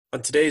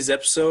On today's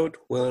episode,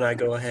 Will and I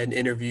go ahead and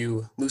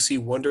interview Lucy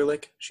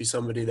Wunderlich. She's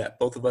somebody that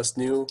both of us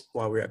knew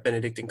while we were at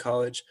Benedictine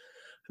College.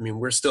 I mean,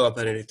 we're still at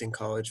Benedictine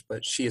College,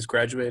 but she has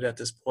graduated at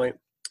this point.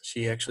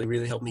 She actually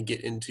really helped me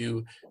get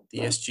into the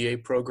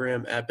SGA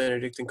program at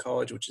Benedictine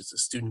College, which is the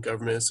Student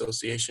Government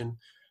Association.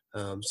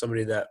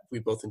 Somebody that we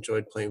both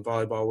enjoyed playing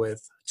volleyball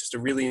with. Just a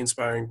really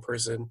inspiring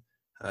person.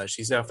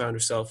 She's now found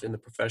herself in the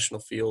professional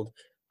field,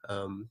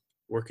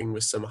 working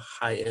with some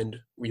high-end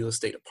real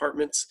estate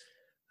apartments.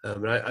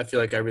 And I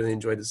feel like I really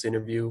enjoyed this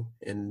interview.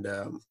 And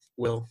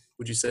Will,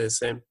 would you say the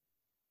same?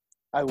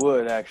 I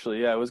would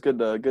actually. Yeah, it was good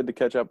to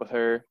catch up with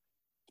her.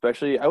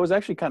 Especially, I was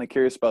actually kind of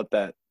curious about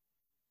the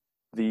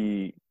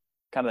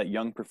kind of that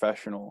young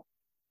professional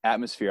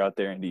atmosphere out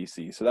there in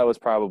DC. So that was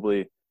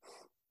probably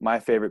my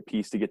favorite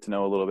piece to get to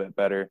know a little bit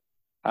better,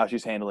 how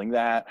she's handling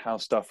that, how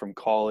stuff from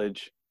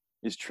college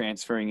is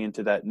transferring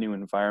into that new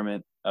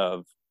environment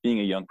of being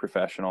a young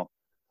professional.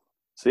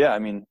 So yeah, I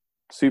mean,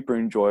 super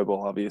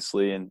enjoyable,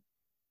 obviously, and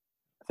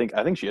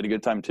I think she had a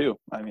good time too.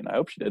 I mean, I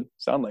hope she did.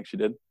 Sound like she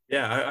did.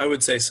 Yeah, I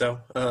would say so.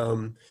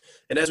 And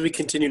as we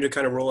continue to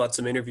kind of roll out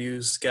some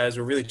interviews, guys,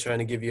 we're really trying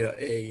to give you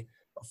a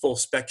full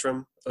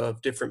spectrum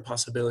of different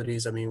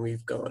possibilities. I mean,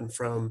 we've gone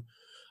from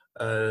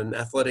an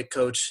athletic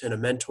coach and a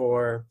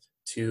mentor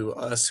to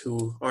us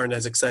who aren't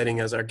as exciting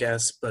as our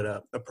guests, but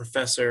a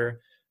professor,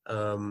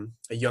 a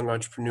young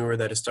entrepreneur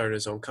that has started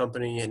his own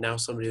company, and now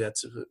somebody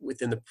that's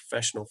within the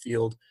professional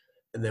field.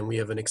 And then we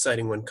have an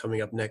exciting one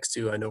coming up next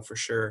too, I know for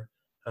sure.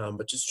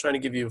 But just trying to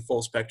give you a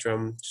full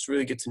spectrum, just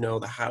really get to know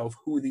the how of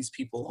who these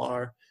people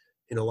are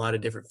in a lot of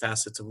different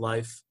facets of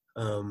life.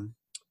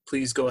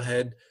 Please go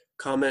ahead,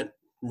 comment,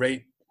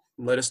 rate,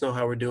 let us know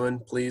how we're doing.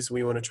 Please,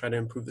 we want to try to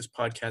improve this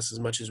podcast as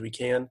much as we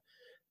can.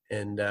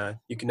 And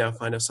you can now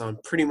find us on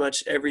pretty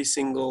much every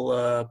single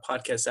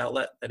podcast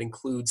outlet that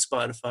includes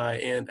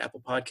Spotify and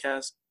Apple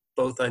Podcasts.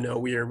 Both I know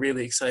we are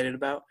really excited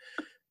about.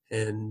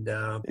 And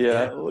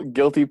Yeah,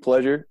 guilty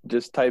pleasure,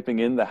 just typing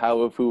in the how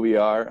of who we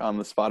are on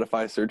the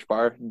Spotify search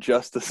bar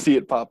just to see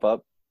it pop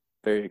up.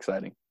 Very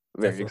exciting.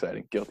 Very Definitely.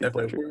 exciting. Guilty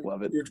Definitely. pleasure.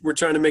 Love it. We're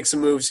trying to make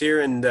some moves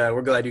here, and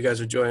we're glad you guys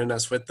are joining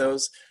us with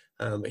those.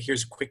 But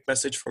here's a quick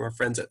message from our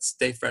friends at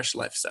Stay Fresh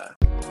Lifestyle.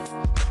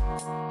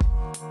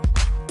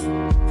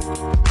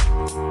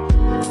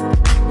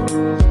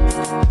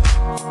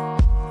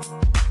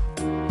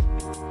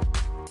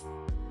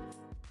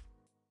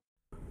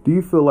 Do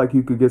you feel like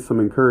you could get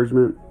some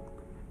encouragement?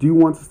 Do you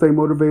want to stay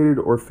motivated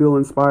or feel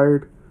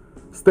inspired?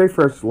 Stay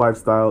Fresh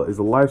Lifestyle is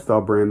a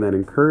lifestyle brand that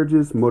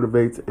encourages,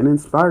 motivates, and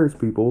inspires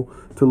people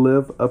to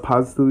live a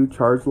positively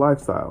charged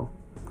lifestyle.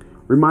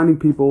 Reminding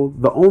people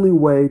the only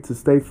way to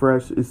stay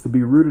fresh is to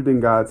be rooted in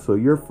God so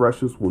your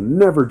freshness will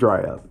never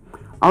dry up.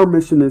 Our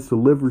mission is to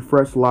live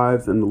refreshed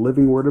lives in the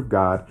living Word of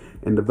God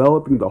and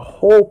developing the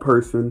whole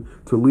person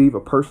to leave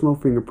a personal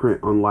fingerprint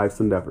on life's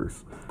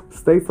endeavors.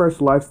 Stay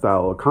Fresh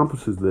Lifestyle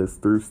accomplishes this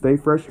through Stay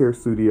Fresh Hair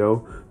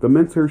Studio, the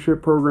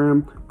mentorship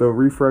program, the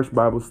Refresh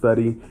Bible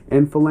Study,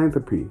 and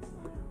philanthropy.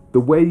 The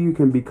way you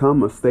can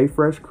become a Stay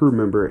Fresh crew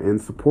member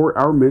and support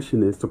our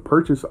mission is to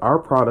purchase our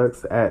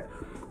products at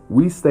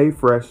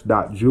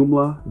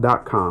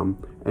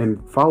westayfresh.joomla.com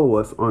and follow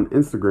us on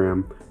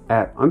Instagram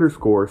at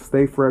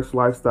 _Stay Fresh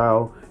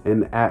Lifestyle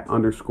and at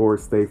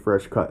 _Stay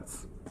Fresh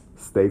Cuts.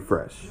 Stay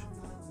fresh.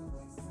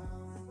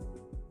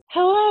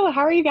 Hello,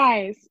 how are you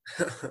guys?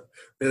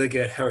 Really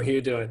good. How are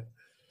you doing?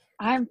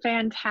 I'm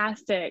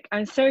fantastic.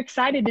 I'm so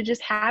excited to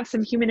just have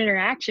some human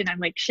interaction. I'm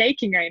like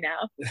shaking right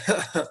now.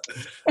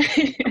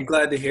 I'm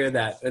glad to hear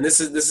that. And this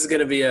is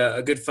going to be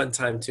a good fun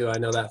time too. I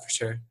know that for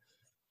sure.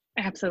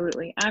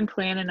 Absolutely. I'm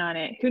planning on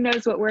it. Who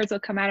knows what words will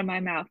come out of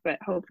my mouth, but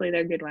hopefully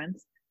they're good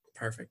ones.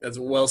 Perfect. That's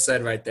well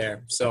said right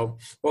there. So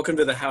welcome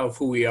to the How of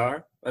Who We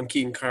Are. I'm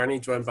Keaton Carney,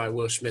 joined by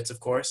Will Schmitz, of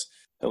course.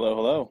 Hello,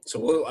 hello. So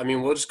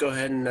we'll just go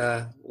ahead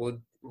and we'll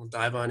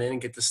dive on in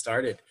and get this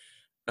started.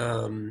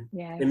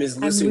 Yes. Name is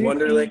Lucy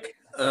Wunderlich.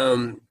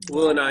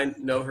 Will and I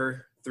know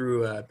her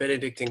through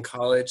Benedictine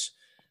College.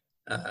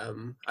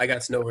 I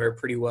got to know her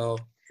pretty well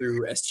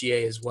through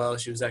SGA as well.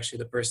 She was actually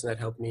the person that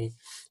helped me,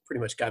 pretty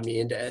much got me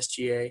into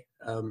SGA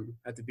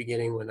at the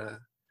beginning when I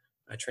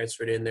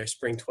transferred in there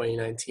spring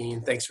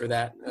 2019. Thanks for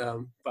that,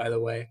 by the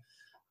way.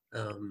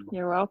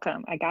 You're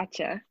welcome. I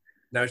gotcha.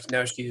 Now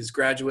she's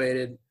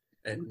graduated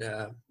and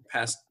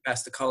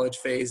past the college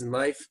phase in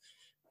life.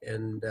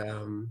 And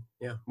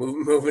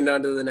moving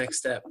on to the next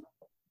step.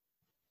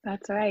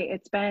 That's right.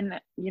 It's been, a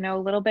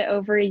little bit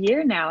over a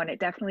year now, and it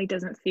definitely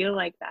doesn't feel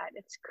like that.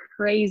 It's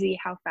crazy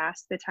how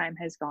fast the time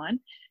has gone.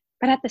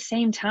 But at the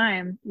same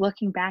time,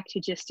 looking back to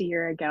just a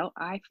year ago,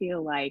 I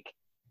feel like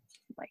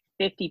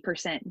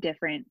 50%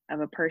 different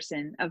of a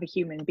person, of a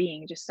human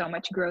being. Just so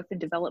much growth and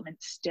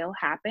development still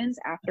happens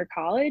after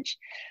college.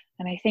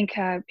 And I think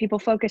people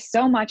focus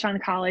so much on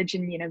college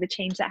and, the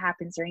change that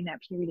happens during that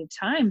period of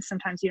time.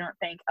 Sometimes you don't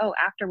think, oh,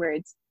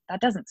 afterwards,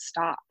 that doesn't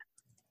stop.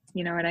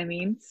 You know what I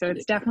mean? So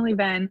it's definitely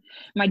been,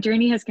 my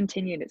journey has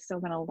continued. It's still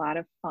been a lot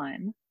of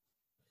fun.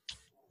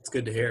 It's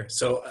good to hear.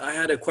 So I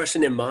had a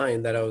question in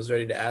mind that I was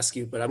ready to ask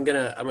you, but I'm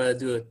gonna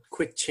do a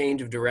quick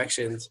change of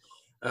directions.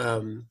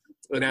 and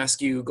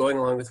ask you, going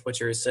along with what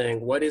you're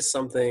saying, what is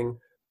something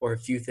or a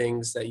few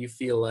things that you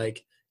feel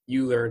like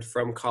you learned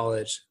from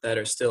college that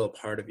are still a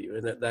part of you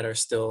and that are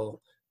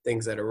still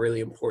things that are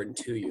really important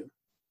to you?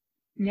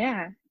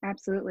 Yeah,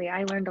 absolutely.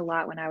 I learned a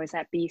lot when I was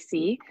at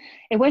BC.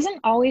 It wasn't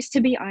always,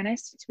 to be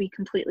honest, to be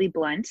completely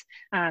blunt,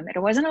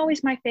 it wasn't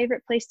always my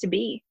favorite place to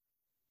be.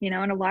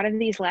 And a lot of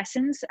these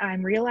lessons,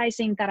 I'm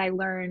realizing that I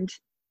learned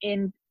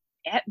in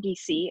at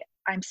BC,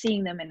 I'm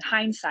seeing them in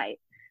hindsight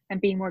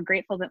and being more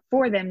grateful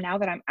for them now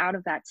that I'm out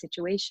of that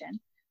situation.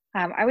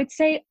 I would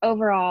say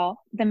overall,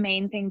 the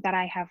main thing that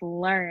I have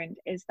learned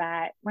is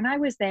that when I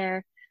was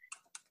there,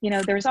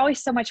 there was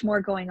always so much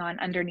more going on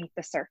underneath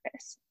the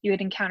surface. You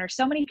would encounter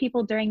so many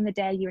people during the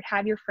day. You would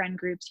have your friend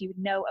groups. You would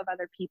know of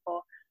other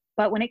people.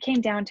 But when it came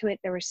down to it,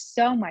 there was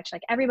so much,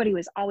 like everybody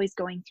was always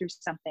going through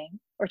something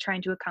or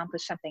trying to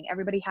accomplish something.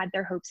 Everybody had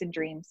their hopes and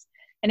dreams.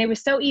 And it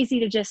was so easy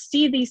to just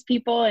see these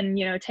people and,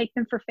 take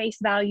them for face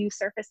value,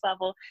 surface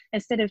level,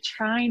 instead of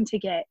trying to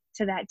get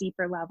to that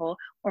deeper level,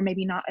 or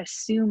maybe not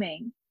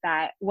assuming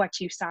that what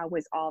you saw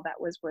was all that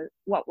was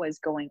what was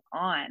going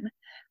on.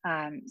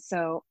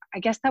 So I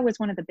guess that was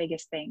one of the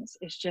biggest things,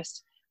 is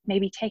just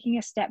maybe taking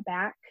a step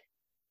back,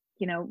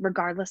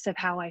 regardless of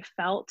how I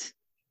felt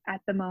at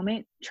the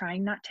moment,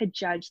 trying not to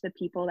judge the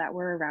people that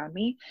were around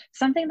me.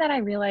 Something that I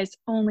realized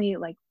only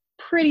like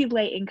pretty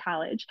late in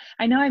college.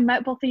 I know I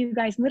met both of you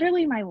guys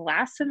literally my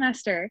last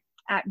semester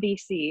at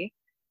BC.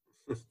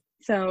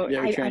 So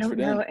yeah, we I don't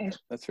know if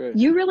that's right.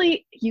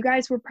 You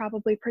guys were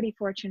probably pretty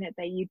fortunate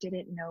that you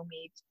didn't know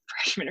me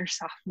freshman or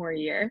sophomore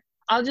year.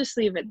 I'll just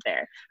leave it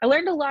there. I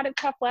learned a lot of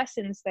tough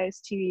lessons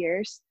those 2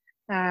 years.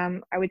 I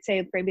would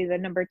say maybe the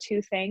number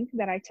 2 thing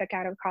that I took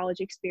out of college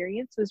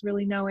experience was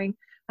really knowing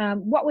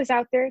what was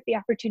out there, the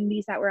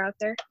opportunities that were out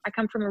there. I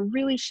come from a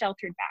really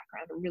sheltered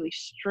background, a really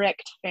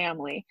strict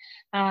family.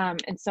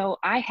 And so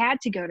I had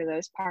to go to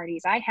those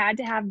parties. I had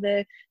to have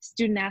the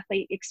student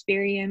athlete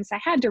experience. I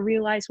had to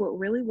realize what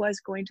really was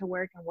going to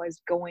work and was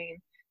going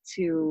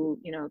to,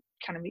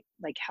 kind of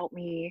like help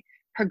me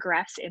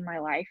progress in my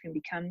life and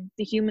become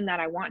the human that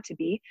I want to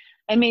be.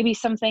 And maybe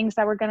some things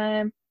that were going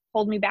to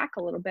hold me back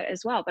a little bit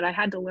as well. But I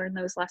had to learn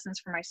those lessons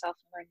for myself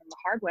and learn them the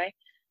hard way.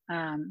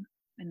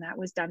 And that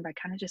was done by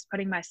kind of just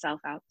putting myself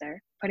out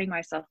there, putting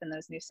myself in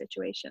those new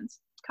situations.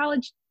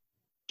 College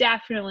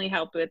definitely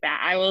helped with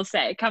that, I will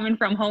say. Coming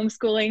from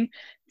homeschooling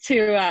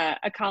to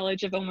a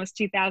college of almost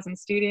 2,000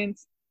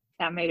 students,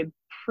 that made a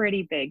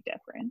pretty big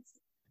difference.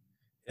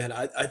 And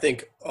I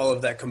think all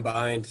of that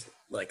combined,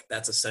 like,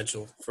 that's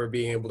essential for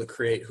being able to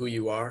create who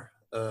you are,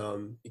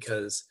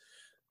 because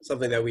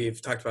something that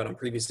we've talked about on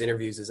previous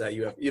interviews is that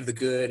you have the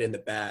good and the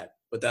bad,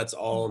 but that's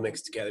all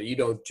mixed together. You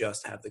don't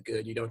just have the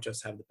good, you don't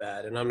just have the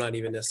bad. And I'm not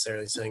even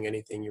necessarily saying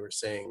anything you were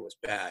saying was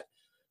bad,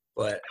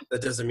 but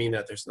that doesn't mean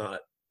that there's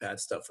not bad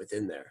stuff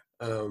within there.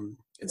 And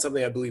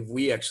something I believe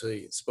we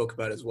actually spoke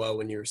about as well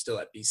when you were still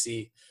at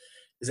BC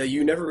is that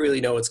you never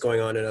really know what's going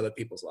on in other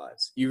people's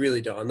lives. You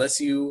really don't, unless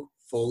you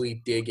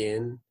fully dig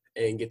in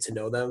and get to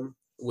know them,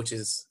 which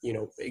is,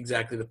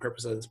 exactly the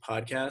purpose of this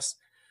podcast.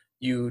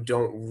 You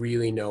don't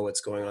really know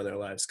what's going on in their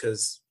lives.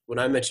 Because when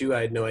I met you,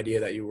 I had no idea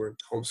that you were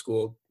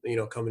homeschooled,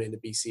 coming into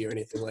BC or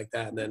anything like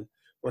that. And then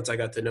once I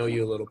got to know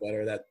you a little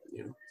better, that,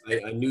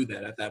 I knew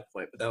that at that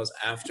point, but that was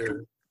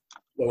after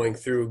going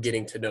through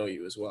getting to know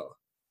you as well.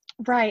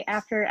 Right.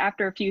 After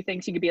a few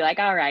things, you could be like,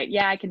 all right,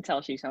 yeah, I can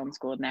tell she's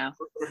homeschooled now.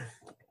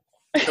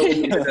 I don't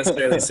mean to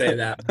necessarily say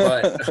that,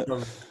 but,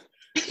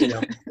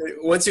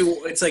 once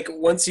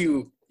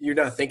you're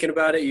not thinking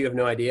about it, you have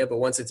no idea. But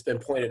once it's been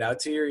pointed out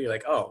to you, you're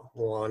like, oh,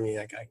 well, I mean,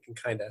 like, I can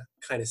kind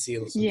of see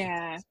it.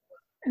 Yeah.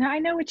 And I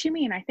know what you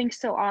mean. I think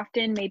so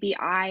often maybe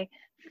I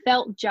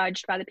felt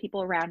judged by the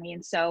people around me.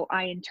 And so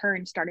I, in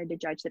turn, started to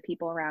judge the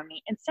people around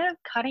me instead of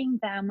cutting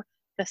them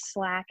the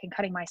slack and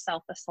cutting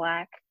myself the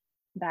slack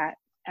that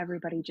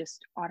everybody just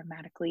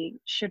automatically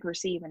should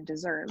receive and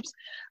deserves.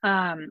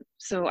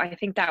 So I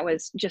think that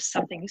was just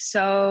something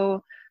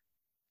so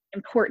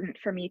important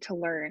for me to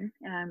learn,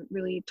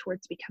 really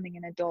towards becoming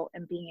an adult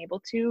and being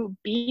able to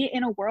be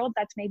in a world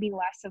that's maybe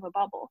less of a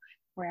bubble.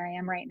 Where I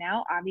am right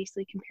now,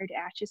 obviously compared to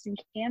Atchison,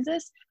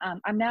 Kansas,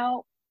 I'm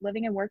now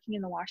living and working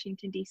in the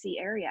Washington, D.C.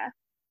 area.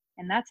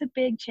 And that's a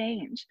big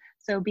change.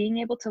 So being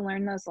able to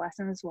learn those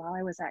lessons while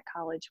I was at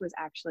college was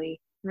actually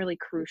really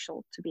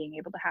crucial to being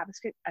able to have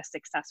a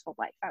successful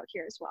life out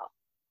here as well.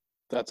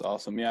 That's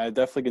awesome. Yeah, I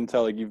definitely can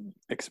tell, like, you've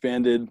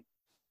expanded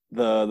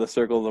the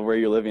circle of where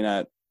you're living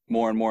at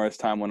more and more as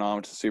time went on,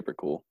 which is super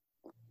cool.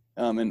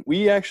 And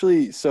we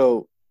actually,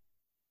 so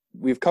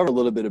we've covered a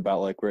little bit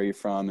about like where you're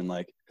from and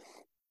like,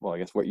 well, I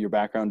guess what your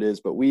background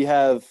is, but we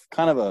have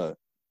kind of a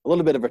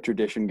little bit of a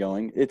tradition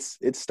going. It's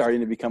starting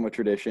to become a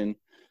tradition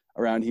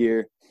around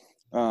here.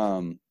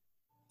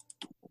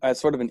 As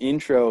sort of an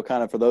intro,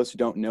 kind of for those who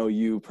don't know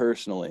you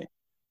personally,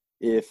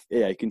 you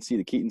can see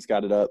the Keaton's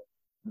got it up.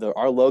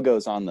 Our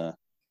logo's on the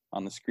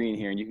screen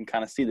here, and you can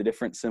kind of see the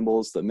different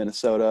symbols. The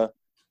Minnesota,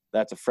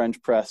 that's a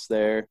French press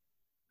there.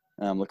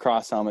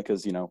 Lacrosse helmet,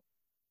 because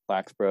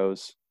Blacks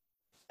Bros.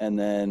 And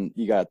then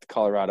you got the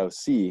Colorado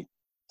C.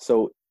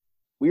 So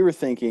we were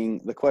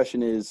thinking, the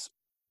question is,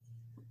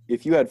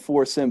 if you had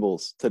 4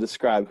 symbols to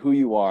describe who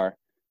you are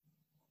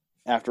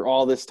after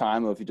all this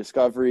time of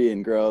discovery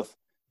and growth,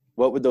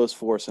 what would those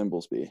 4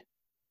 symbols be?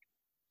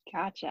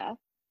 Gotcha.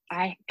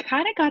 I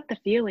kind of got the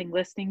feeling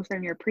listening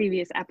from your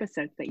previous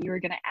episodes that you were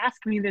going to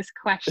ask me this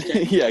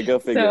question. Yeah, go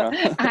figure.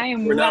 So I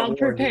am We're not well warned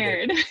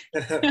prepared.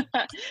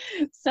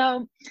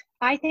 So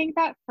I think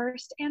that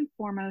first and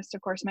foremost, of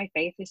course, my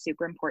faith is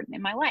super important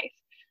in my life.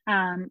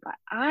 But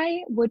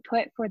I would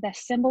put for the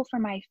symbol for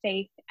my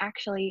faith,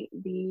 actually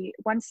the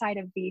one side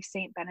of the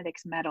St.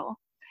 Benedict's medal.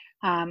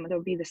 There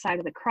would be the side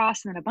of the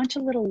cross and then a bunch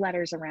of little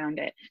letters around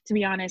it. To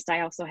be honest,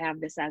 I also have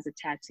this as a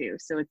tattoo,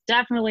 so it's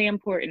definitely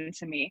important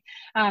to me.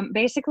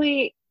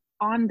 Basically,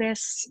 on the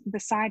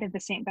side of the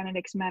St.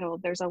 Benedict's medal,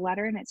 there's a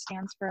letter and it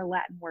stands for a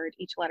Latin word.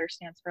 Each letter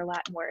stands for a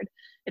Latin word.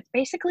 It's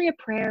basically a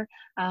prayer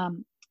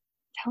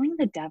telling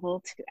the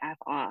devil to F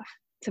off,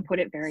 to put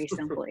it very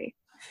simply.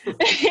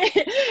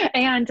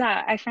 And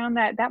I found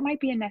that that might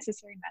be a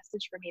necessary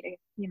message for me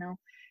to,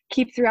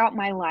 keep throughout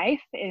my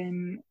life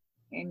in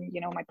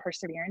my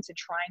perseverance and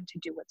trying to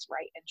do what's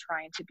right and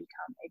trying to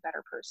become a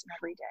better person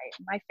every day.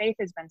 And my faith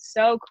has been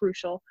so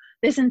crucial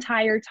this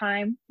entire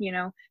time.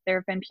 There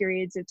have been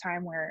periods of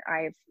time where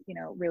I've,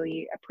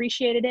 really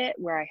appreciated it,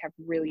 where I have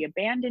really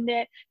abandoned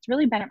it. It's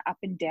really been an up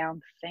and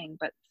down thing,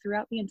 but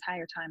throughout the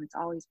entire time, it's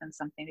always been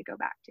something to go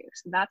back to.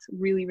 So that's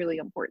really, really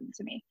important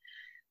to me.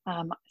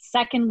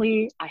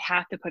 Secondly, I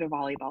have to put a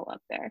volleyball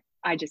up there.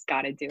 I just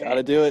got to do it.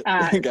 Gotta do it.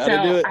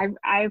 Do it.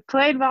 I've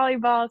played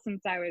volleyball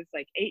since I was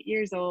like 8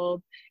 years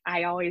old.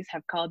 I always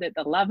have called it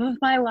the love of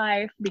my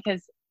life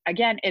because,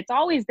 again, it's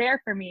always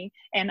there for me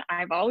and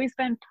I've always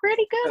been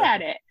pretty good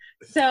at it.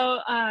 So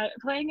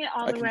playing it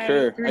all the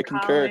way through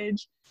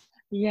college.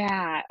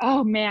 Yeah.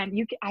 Oh man,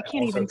 I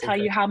can't even tell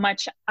you how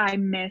much I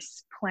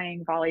miss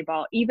playing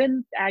volleyball.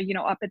 Even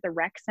up at the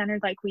rec center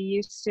like we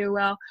used to.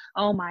 Well,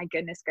 oh my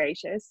goodness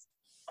gracious.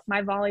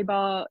 My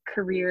volleyball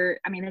career,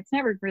 it's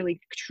never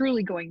really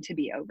truly going to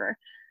be over.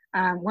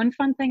 One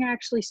fun thing I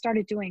actually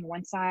started doing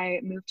once I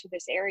moved to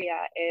this area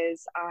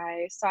is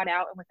I sought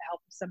out and with the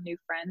help of some new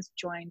friends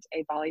joined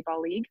a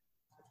volleyball league.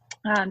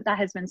 That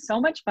has been so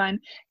much fun,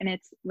 and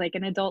it's like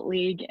an adult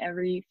league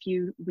every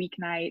few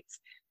weeknights.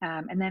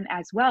 And then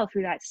as well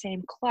through that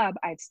same club,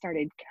 I've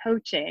started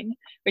coaching,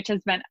 which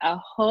has been a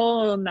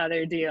whole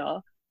nother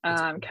deal.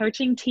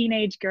 Coaching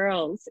teenage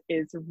girls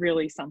is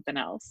really something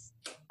else.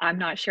 I'm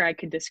not sure I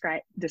could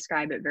describe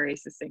it very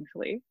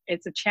succinctly.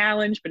 It's a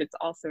challenge, but it's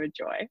also a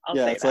joy.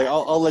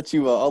 I'll let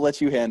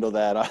you handle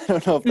that. I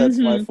don't know if that's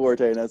my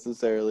forte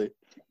necessarily.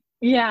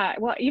 Yeah,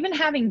 well, even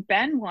having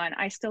been one,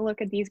 I still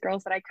look at these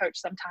girls that I coach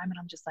sometime and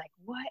I'm just like,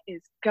 what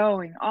is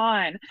going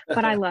on?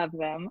 But I love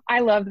them.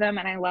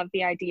 And I love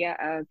the idea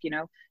of,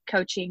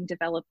 coaching,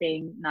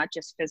 developing not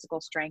just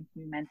physical strength,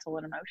 mental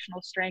and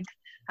emotional strength.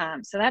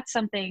 So that's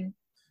something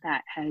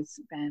that has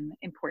been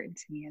important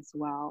to me as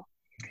well.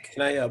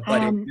 Can I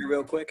butt in here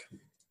real quick?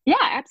 Yeah,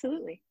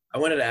 absolutely. I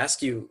wanted to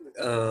ask you,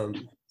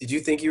 did you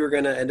think you were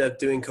going to end up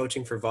doing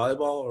coaching for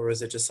volleyball, or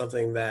was it just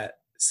something that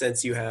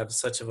since you have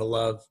such of a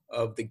love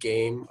of the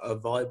game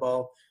of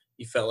volleyball,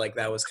 you felt like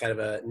that was kind of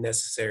a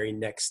necessary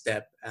next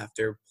step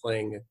after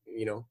playing,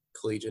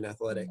 collegiate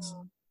athletics?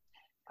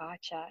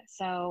 Gotcha.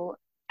 So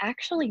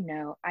actually,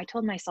 no, I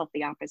told myself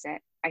the opposite.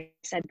 I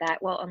said that,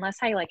 well, unless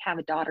I have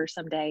a daughter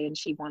someday and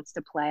she wants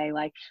to play,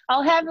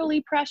 I'll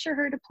heavily pressure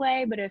her to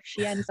play. But if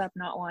she ends up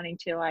not wanting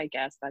to, I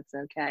guess that's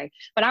okay.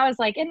 But I was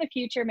in the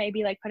future,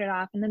 maybe put it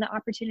off. And then the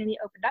opportunity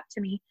opened up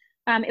to me.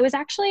 It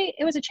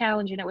was a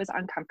challenge and it was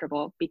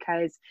uncomfortable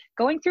because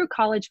going through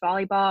college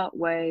volleyball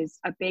was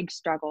a big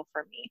struggle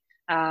for me.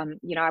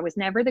 I was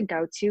never the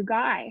go-to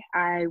guy.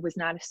 I was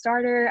not a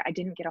starter. I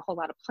didn't get a whole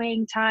lot of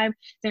playing time.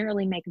 Didn't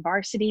really make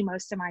varsity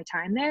most of my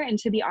time there. And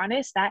to be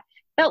honest, that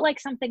felt like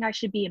something I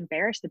should be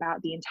embarrassed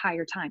about the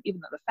entire time, even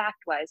though the fact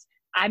was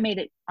I made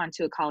it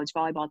onto a college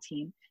volleyball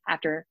team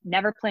after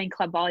never playing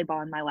club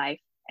volleyball in my life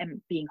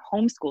and being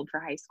homeschooled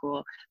for high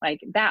school.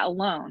 That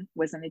alone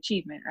was an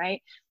achievement,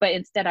 right? But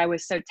instead I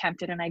was so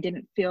tempted and I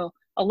didn't feel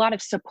a lot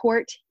of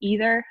support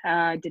either.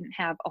 Didn't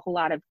have a whole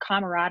lot of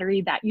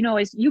camaraderie that,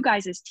 as you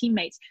guys as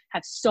teammates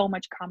have so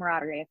much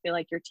camaraderie. I feel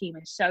like your team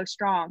is so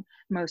strong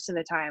most of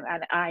the time.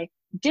 And I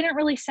didn't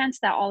really sense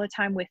that all the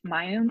time with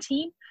my own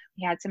team.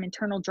 We had some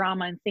internal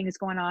drama and things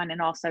going on,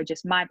 and also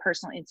just my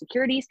personal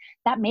insecurities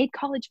that made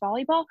college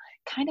volleyball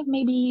kind of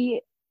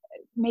maybe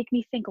make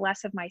me think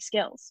less of my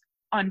skills,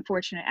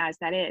 unfortunate as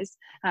that is.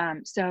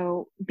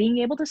 So being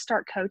able to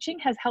start coaching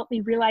has helped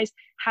me realize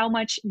how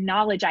much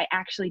knowledge I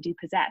actually do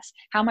possess,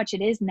 how much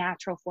it is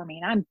natural for me.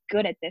 And I'm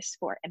good at this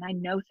sport and I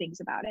know things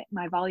about it.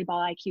 My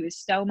volleyball IQ is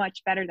so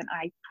much better than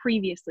I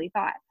previously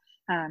thought.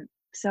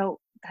 So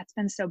that's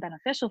been so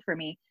beneficial for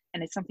me.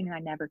 And it's something I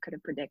never could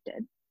have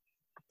predicted.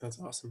 That's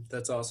awesome.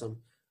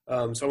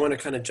 So I want to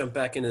kind of jump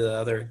back into the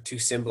other 2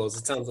 symbols.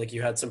 It sounds like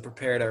you had some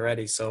prepared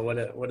already. So what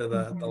are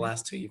the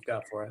last 2 you've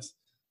got for us?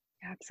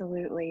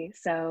 Absolutely.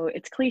 So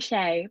it's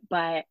cliche,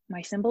 but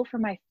my symbol for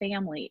my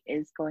family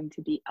is going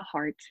to be a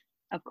heart.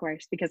 of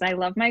course, because I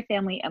love my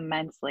family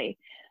immensely.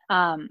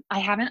 I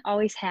haven't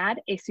always had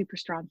a super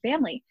strong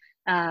family.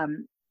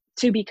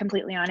 To be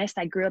completely honest,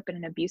 I grew up in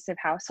an abusive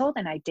household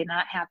and I did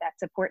not have that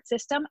support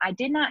system. I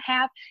did not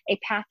have a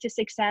path to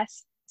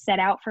success set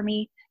out for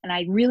me. And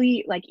I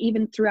really, like,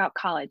 even throughout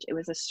college, it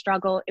was a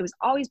struggle. It was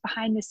always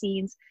behind the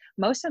scenes.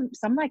 Some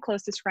of my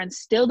closest friends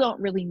still don't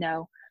really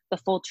know the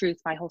full truth,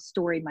 my whole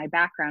story, my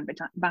background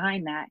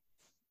behind that.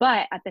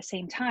 But at the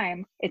same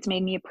time, it's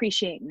made me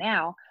appreciate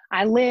now.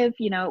 I live,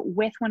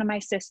 with one of my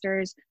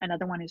sisters.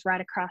 Another one is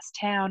right across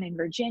town in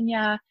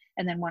Virginia.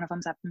 And then one of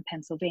them's up in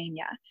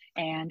Pennsylvania.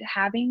 And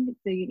having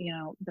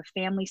the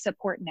family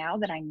support now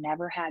that I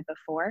never had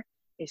before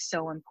is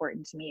so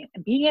important to me.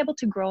 And being able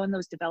to grow in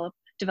those,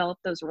 develop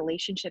those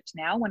relationships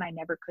now when I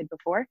never could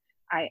before,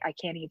 I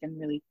can't even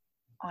really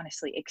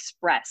honestly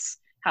express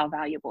how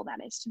valuable that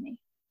is to me.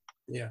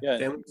 Yeah.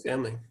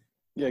 Family.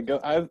 Yeah.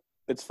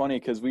 It's funny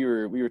because we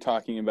were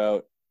talking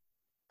about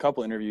a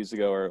couple interviews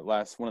ago, or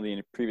one of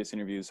the previous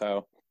interviews,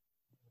 how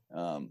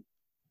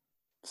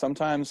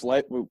sometimes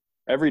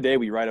every day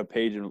we write a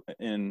page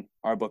in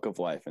our book of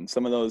life, and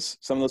some of those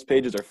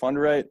pages are fun to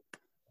write,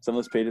 some of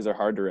those pages are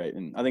hard to write.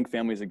 And I think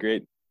family is a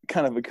great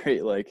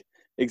like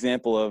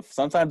example of,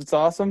 sometimes it's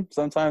awesome,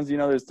 sometimes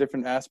there's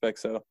different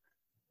aspects. So,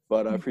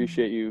 but I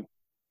appreciate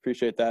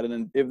that. And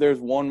then if there's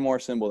one more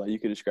symbol that you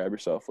could describe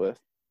yourself with.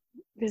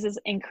 This is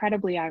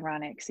incredibly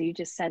ironic. So you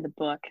just said the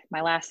book.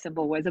 My last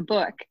symbol was a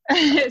book.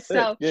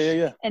 So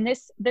yeah. And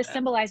this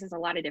symbolizes a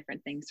lot of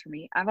different things for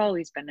me. I've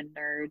always been a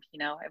nerd.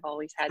 I've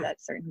always had that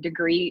certain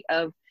degree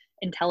of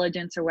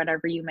intelligence, or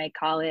whatever you may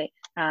call it,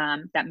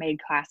 that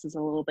made classes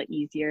a little bit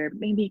easier.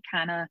 Maybe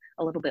kind of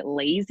a little bit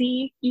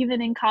lazy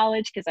even in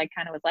college, because I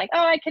kind of was like,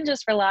 oh, I can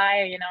just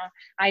rely.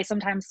 I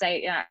sometimes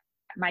say,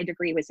 my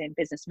degree was in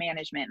business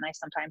management, and I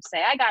sometimes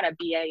say I got a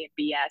BA and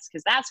BS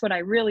because that's what I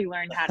really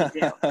learned how to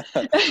do.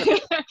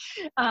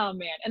 Oh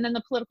man. And then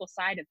the political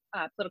science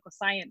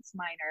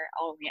minor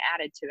only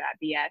added to that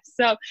BS.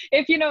 So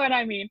if you know what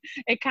I mean,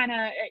 it kind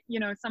of,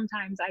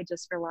 sometimes I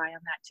just rely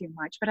on that too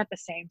much, but at the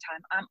same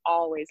time, I'm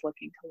always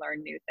looking to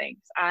learn new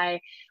things.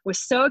 I was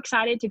so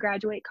excited to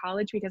graduate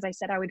college because I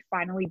said I would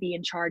finally be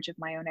in charge of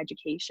my own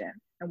education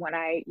and what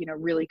I,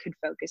 really could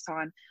focus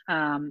on,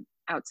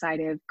 outside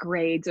of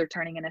grades or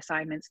turning in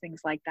assignments,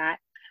 things like that.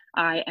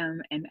 I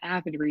am an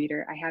avid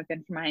reader. I have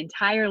been for my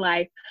entire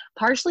life,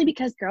 partially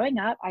because growing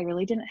up, I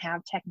really didn't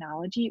have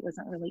technology. It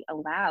wasn't really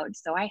allowed.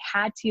 So I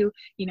had to,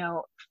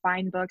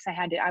 find books.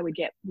 I would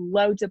get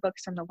loads of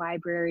books from the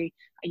library.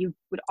 You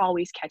would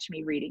always catch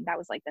me reading. That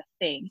was like the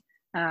thing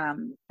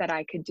that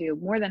I could do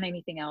more than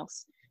anything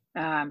else.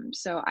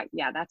 That's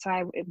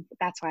why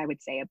I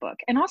would say a book.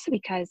 And also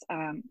because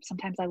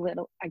sometimes I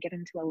get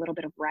into a little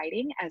bit of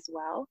writing as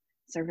well.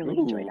 So I really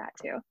enjoy that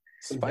too.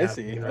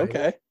 Spicy. Right.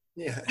 Okay.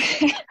 Yeah.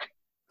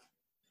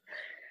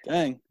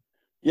 Dang.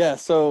 Yeah.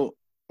 So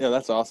yeah,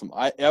 that's awesome.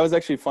 I was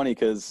actually funny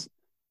because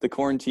the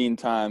quarantine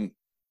time,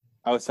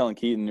 I was telling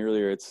Keaton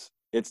earlier, it's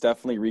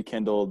definitely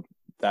rekindled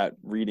that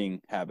reading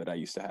habit I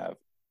used to have,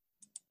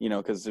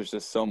 because there's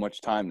just so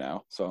much time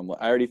now. So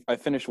I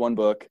finished one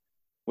book,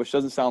 which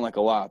doesn't sound like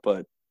a lot,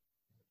 but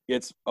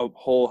it's a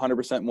whole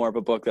 100% more of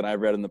a book than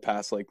I've read in the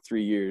past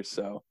 3 years.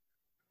 So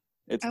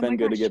it's been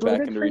good to get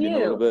back into reading a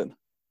little bit.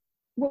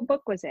 What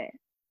book was it?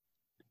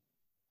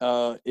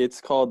 It's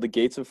called The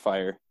Gates of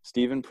Fire,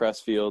 Stephen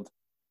Pressfield.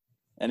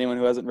 Anyone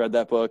who hasn't read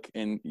that book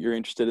and you're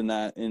interested in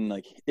that,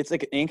 it's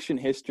like an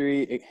ancient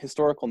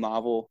historical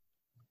novel.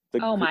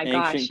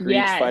 Ancient Greeks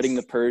yes. fighting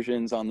the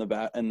Persians on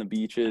the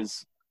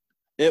beaches.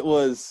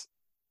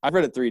 I've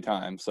read it 3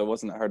 times, so it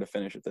wasn't that hard to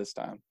finish it this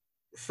time.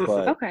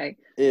 But okay.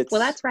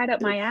 Well, that's right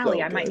up my alley.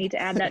 So I might need to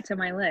add that to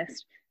my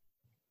list.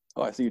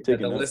 Oh, I see you're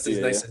taking the notes. list is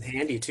nice and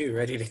handy too,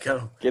 ready to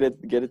go. Get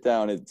it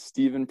down. It's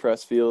Stephen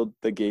Pressfield,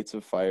 The Gates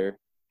of Fire.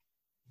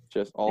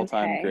 Just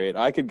all-time great.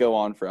 I could go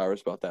on for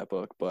hours about that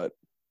book, but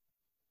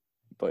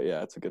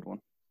yeah, it's a good one.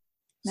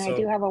 Now, I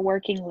do have a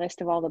working list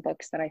of all the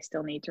books that I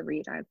still need to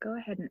read. I'll go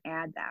ahead and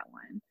add that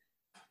one.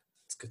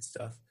 That's good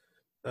stuff.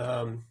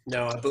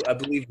 Now, I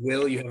believe,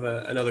 Will, you have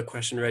another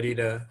question ready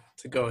to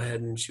go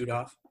ahead and shoot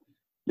off.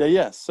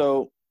 Yeah.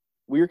 So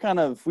we've kind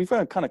of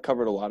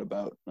covered a lot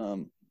about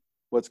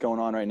what's going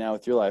on right now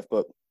with your life,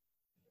 but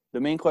the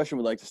main question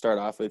we'd like to start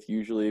off with,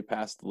 usually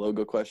past the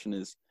logo question,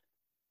 is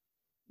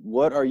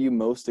what are you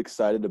most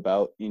excited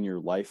about in your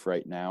life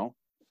right now,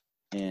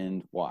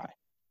 and why?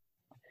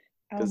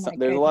 Because it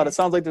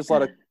sounds like there's a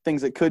lot of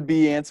things that could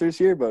be answers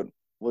here, but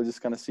we'll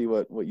just kind of see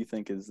what you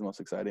think is the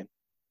most exciting.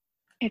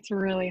 It's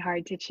really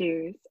hard to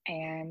choose,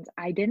 and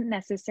I didn't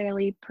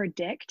necessarily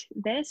predict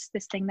this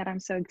thing that I'm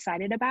so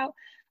excited about,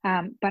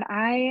 but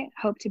I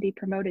hope to be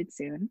promoted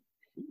soon.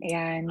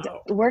 And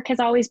work has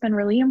always been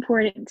really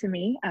important to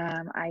me.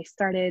 I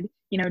started,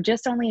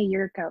 just only a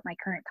year ago at my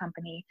current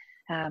company,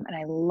 and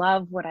I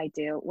love what I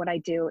do. What I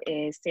do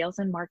is sales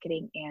and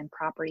marketing and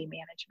property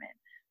management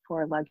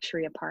for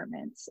luxury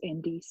apartments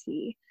in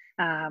DC,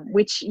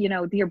 which, you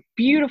know, they're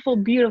beautiful,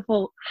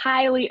 beautiful,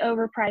 highly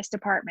overpriced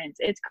apartments.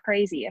 It's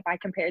crazy. If I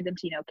compared them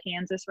to, you know,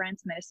 Kansas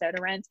rents,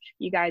 Minnesota rents,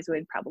 you guys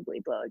would probably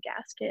blow a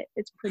gasket.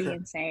 It's pretty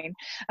insane.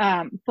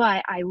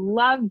 But I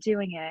love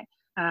doing it.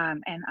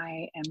 And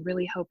I am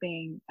really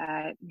hoping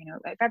that, you know,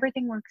 if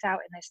everything works out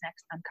in this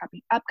next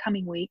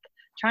upcoming week,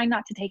 trying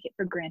not to take it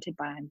for granted,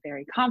 but I'm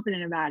very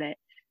confident about it,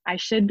 I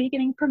should be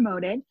getting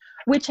promoted,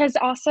 which has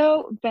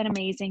also been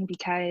amazing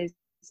because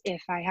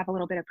if I have a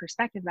little bit of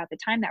perspective about the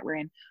time that we're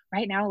in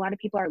right now, a lot of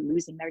people are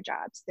losing their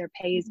jobs. Their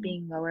pay is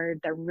being lowered.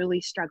 They're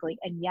really struggling.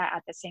 And yet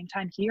at the same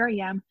time, here I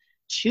am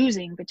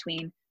choosing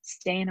between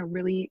stay in a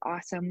really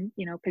awesome,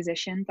 you know,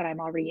 position that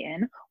I'm already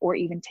in, or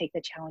even take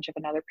the challenge of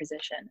another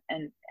position,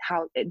 and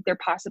how there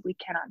possibly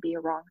cannot be a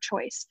wrong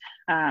choice.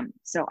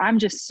 So I'm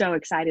just so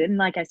excited. And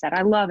like I said,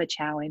 I love a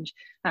challenge.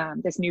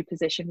 This new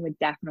position would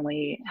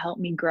definitely help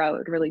me grow. It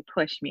would really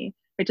push me,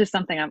 which is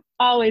something I'm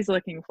always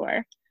looking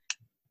for.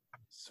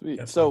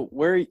 Sweet. So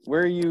where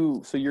are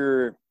you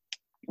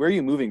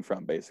moving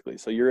from basically?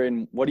 So you're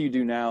in, what do you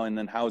do now? And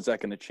then how is that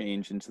going to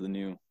change into the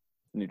new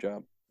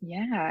job?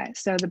 Yeah.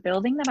 So the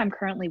building that I'm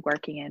currently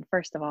working in,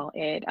 first of all,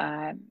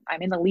 I'm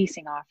in the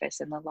leasing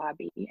office in the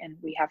lobby, and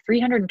we have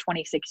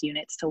 326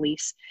 units to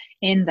lease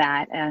in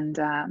that. And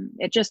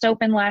it just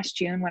opened last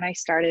June when I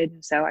started.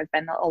 And so I've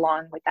been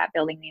along with that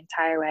building the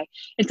entire way.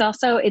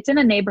 It's in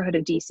a neighborhood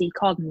of DC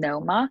called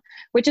Noma,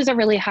 which is a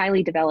really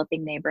highly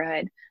developing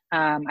neighborhood.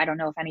 I don't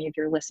know if any of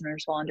your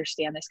listeners will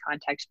understand this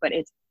context, but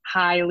it's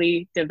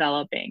highly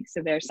developing.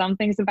 So there's some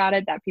things about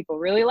it that people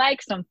really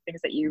like, some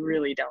things that you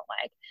really don't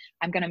like.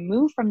 I'm going to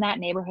move from that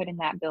neighborhood in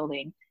that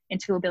building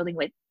into a building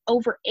with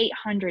over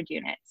 800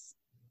 units.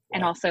 Wow.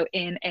 And also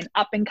in an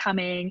up and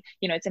coming,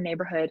 you know, it's a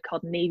neighborhood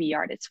called Navy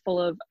Yard. It's full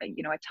of,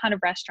 you know, a ton of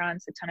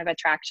restaurants, a ton of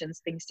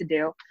attractions, things to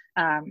do.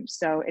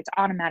 So it's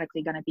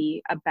automatically going to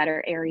be a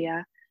better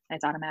area.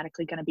 It's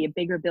automatically going to be a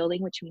bigger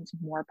building, which means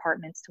more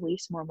apartments to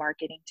lease, more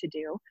marketing to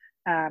do.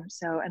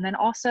 And then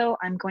also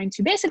I'm going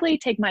to basically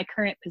take my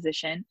current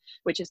position,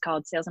 which is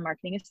called Sales and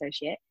Marketing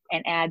Associate,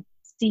 and add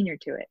senior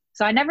to it.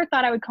 So I never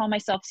thought I would call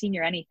myself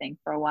senior anything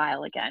for a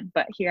while again,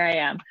 but here I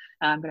am.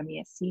 I'm going to be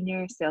a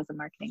senior Sales and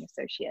Marketing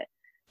Associate.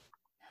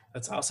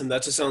 That's awesome.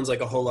 That just sounds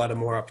like a whole lot of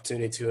more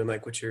opportunity too. And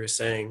like what you were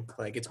saying,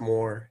 like it's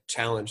more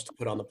challenge to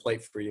put on the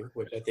plate for you,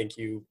 which I think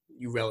you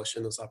relish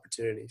in those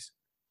opportunities.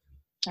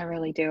 I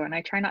really do. And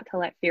I try not to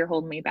let fear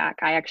hold me back.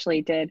 I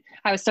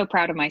was so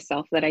proud of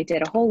myself that I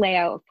did a whole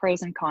layout of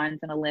pros and cons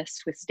and a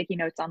list with sticky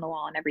notes on the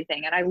wall and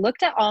everything. And I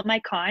looked at all my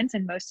cons,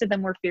 and most of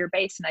them were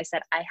fear-based. And I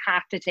said, I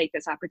have to take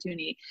this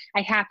opportunity.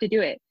 I have to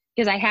do it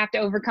because I have to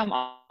overcome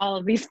all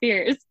of these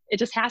fears. It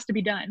just has to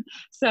be done.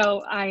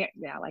 So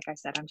like I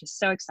said, I'm just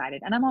so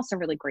excited. And I'm also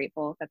really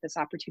grateful that this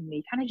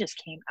opportunity kind of just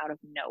came out of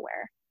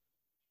nowhere.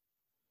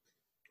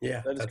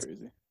 Yeah, that's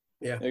crazy.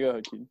 Yeah. Go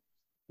ahead, Keaton.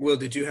 Will,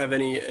 did you have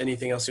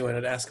anything else you wanted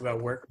to ask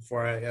about work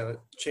before I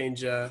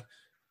changed the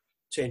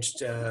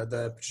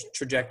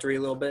trajectory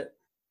a little bit?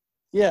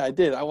 Yeah, I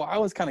did. I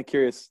was kind of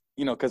curious,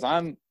 you know, because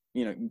I'm,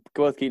 you know,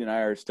 both Keaton and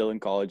I are still in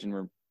college,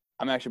 and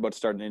I'm actually about to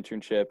start an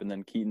internship, and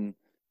then Keaton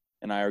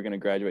and I are going to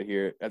graduate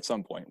here at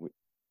some point.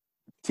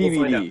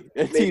 TBD.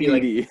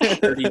 Maybe like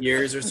 30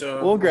 years or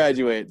so. We'll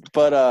graduate.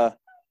 But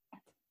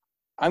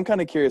I'm kind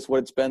of curious what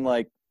it's been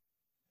like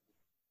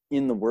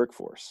in the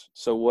workforce.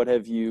 So what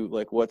have you,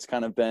 like, what's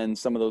kind of been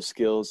some of those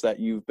skills that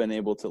you've been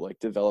able to like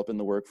develop in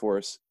the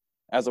workforce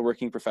as a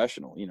working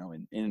professional, you know,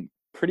 in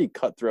pretty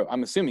cutthroat.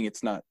 I'm assuming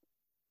it's not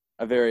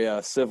a very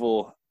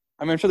civil,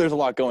 I mean, I'm sure there's a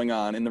lot going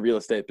on in the real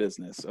estate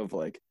business of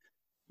like,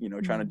 you know,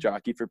 trying to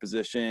jockey for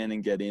position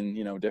and getting,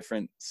 you know,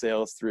 different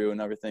sales through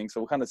and everything. So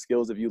what kind of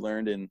skills have you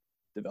learned and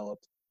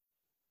developed?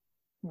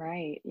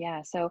 Right.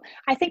 Yeah. So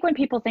I think when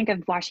people think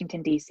of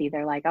Washington, D.C.,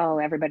 they're like, oh,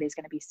 everybody's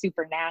going to be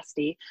super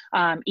nasty.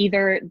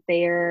 Either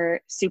they're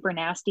super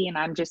nasty and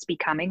I'm just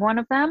becoming one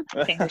of them.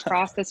 Fingers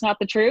crossed that's not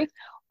the truth.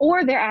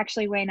 Or they're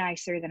actually way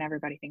nicer than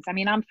everybody thinks. I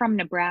mean, I'm from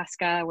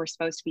Nebraska. We're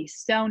supposed to be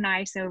so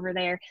nice over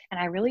there. And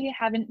I really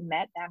haven't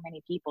met that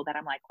many people that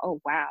I'm like, oh,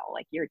 wow,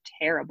 like you're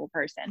a terrible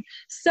person.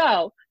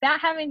 So that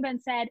having been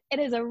said, it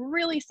is a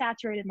really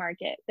saturated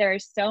market. There are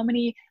so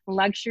many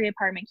luxury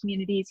apartment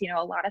communities. You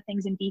know, a lot of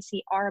things in DC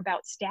are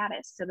about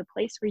status. So the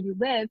place where you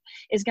live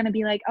is going to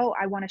be like, oh,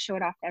 I want to show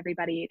it off to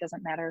everybody. It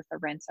doesn't matter if the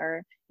rents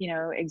are, you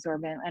know,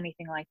 exorbitant,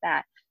 anything like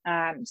that.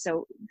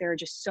 So there are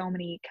just so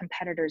many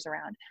competitors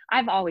around.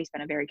 I've always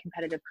been a very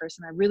competitive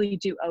person. I really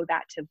do owe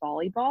that to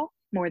volleyball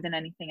more than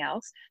anything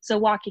else. So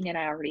walking in,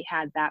 I already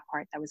had that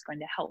part that was going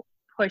to help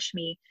push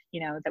me,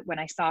 you know, that when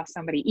I saw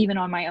somebody even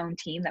on my own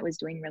team that was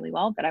doing really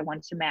well, that I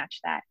wanted to match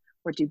that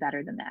or do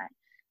better than that.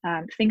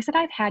 Things that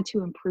I've had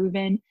to improve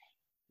in,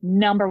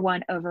 number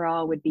one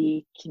overall would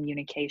be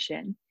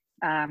communication.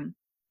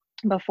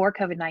 Before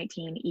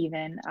COVID-19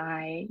 even,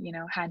 I, you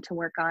know, had to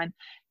work on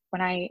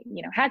when I,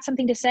 you know, had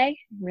something to say,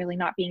 really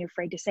not being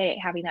afraid to say it,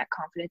 having that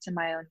confidence in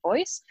my own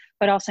voice,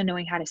 but also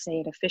knowing how to say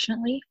it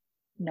efficiently,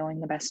 knowing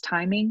the best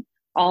timing,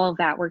 all of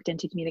that worked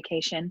into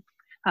communication.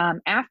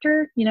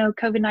 After, you know,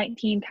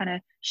 COVID-19 kind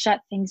of shut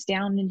things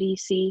down in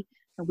DC,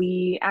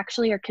 we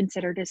actually are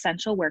considered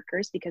essential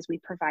workers because we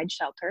provide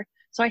shelter.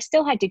 So I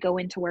still had to go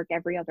into work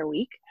every other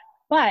week.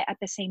 But at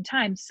the same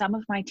time, some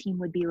of my team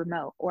would be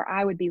remote, or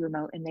I would be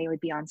remote and they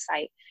would be on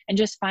site. And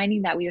just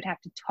finding that we would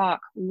have to talk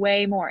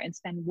way more and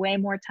spend way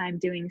more time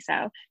doing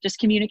so. Just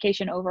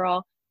communication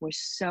overall was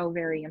so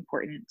very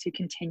important to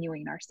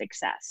continuing our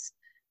success.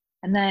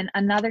 And then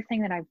another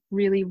thing that I've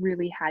really,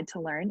 really had to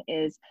learn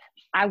is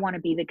I want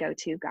to be the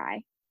go-to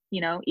guy.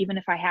 You know, even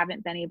if I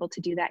haven't been able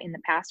to do that in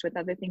the past with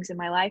other things in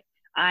my life,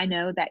 I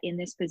know that in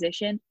this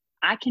position,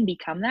 I can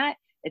become that.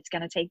 It's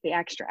going to take the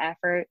extra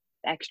effort,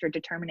 extra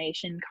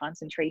determination,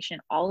 concentration,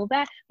 all of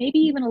that, maybe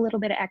even a little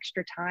bit of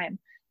extra time.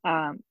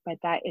 But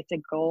that it's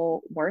a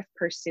goal worth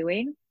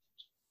pursuing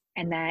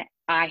and that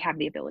I have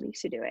the ability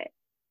to do it.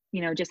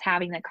 You know, just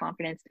having that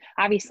confidence,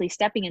 obviously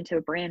stepping into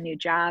a brand new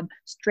job,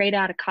 straight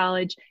out of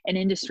college, an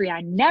industry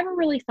I never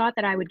really thought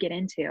that I would get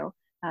into.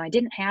 I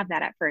didn't have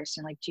that at first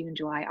in like June,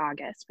 July,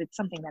 August, but it's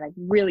something that I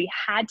really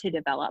had to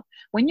develop.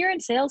 When you're in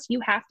sales, you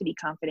have to be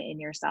confident in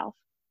yourself,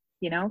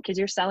 you know, because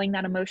you're selling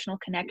that emotional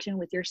connection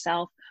with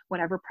yourself,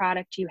 whatever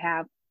product you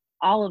have,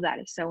 all of that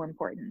is so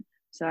important.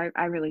 So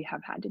I really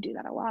have had to do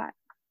that a lot.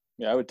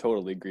 Yeah, I would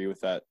totally agree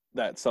with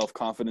that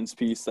self-confidence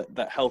piece,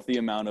 that healthy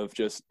amount of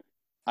just,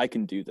 I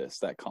can do this,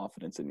 that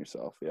confidence in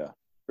yourself. Yeah,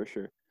 for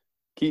sure.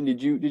 Keaton,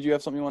 did you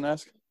have something you want to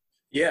ask?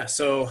 Yeah.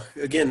 So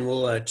again,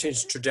 we'll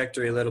change the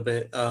trajectory a little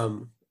bit.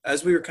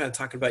 As we were kind of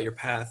talking about your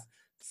path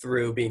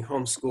through being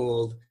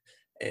homeschooled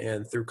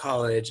and through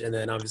college, and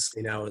then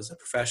obviously now as a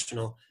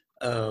professional,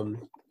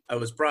 I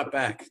was brought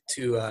back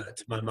to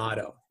my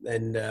motto,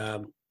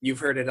 and you've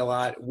heard it a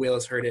lot. Will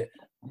has heard it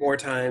more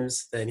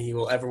times than he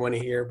will ever want to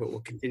hear, but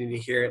we'll continue to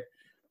hear it.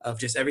 Of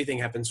just everything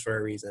happens for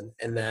a reason,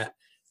 and that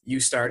you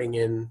starting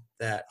in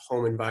that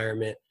home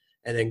environment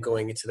and then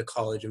going into the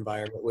college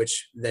environment,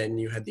 which then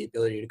you had the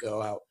ability to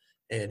go out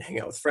and hang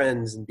out with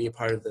friends and be a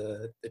part of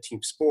the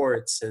team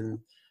sports, and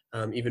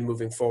even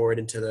moving forward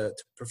into the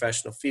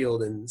professional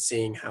field and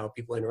seeing how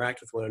people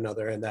interact with one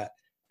another, and that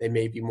they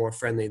may be more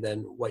friendly than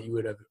what you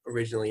would have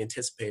originally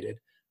anticipated.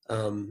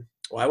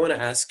 What I want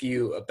to ask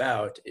you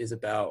about,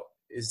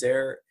 is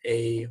there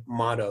a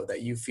motto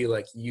that you feel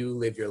like you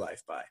live your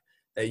life by,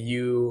 that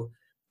you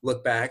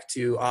look back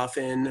to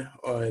often,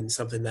 and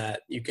something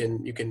that you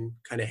can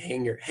kind of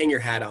hang your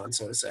hat on,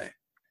 so to say?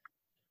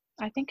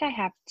 I think I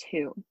have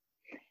two.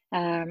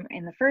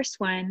 And the first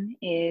one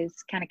is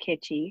kind of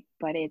kitschy,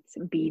 but it's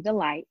be the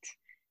light,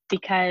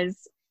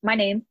 because my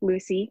name,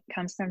 Lucy,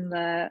 comes from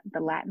the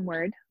Latin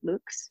word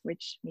lux,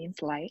 which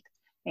means light.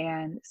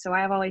 And so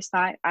I've always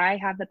thought I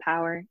have the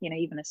power, you know,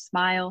 even a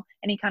smile,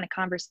 any kind of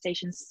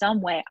conversation,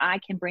 some way I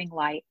can bring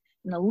light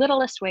in the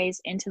littlest ways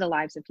into the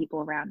lives of people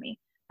around me.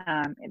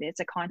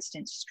 It's a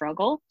constant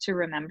struggle to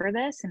remember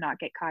this and not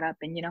get caught up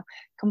in, you know,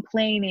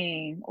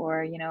 complaining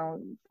or, you know,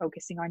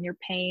 focusing on your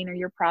pain or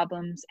your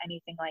problems,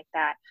 anything like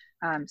that.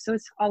 So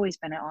it's always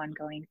been an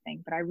ongoing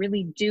thing, but I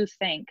really do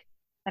think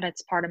that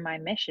it's part of my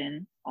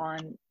mission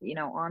on, you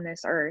know, on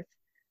this earth,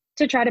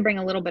 to try to bring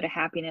a little bit of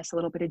happiness, a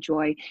little bit of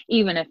joy,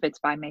 even if it's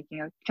by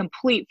making a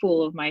complete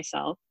fool of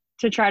myself,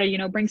 to try to, you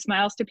know, bring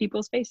smiles to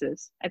people's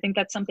faces. I think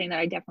that's something that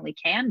I definitely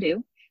can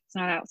do. It's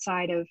not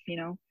outside of, you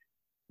know,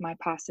 my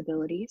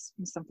possibilities,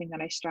 and something that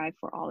I strive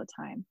for all the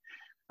time.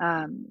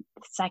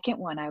 The second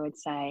one I would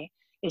say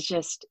is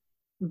just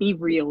be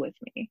real with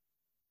me.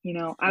 You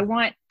know, I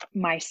want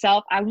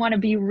to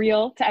be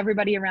real to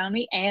everybody around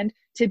me, and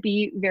to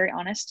be very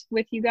honest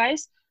with you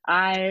guys.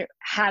 I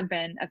have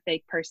been a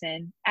fake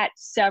person at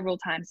several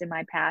times in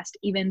my past,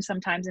 even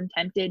sometimes I'm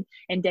tempted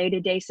in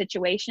day-to-day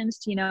situations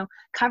to, you know,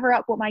 cover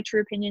up what my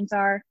true opinions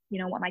are, you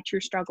know, what my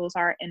true struggles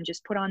are, and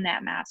just put on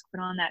that mask,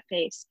 put on that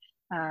face.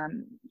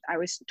 I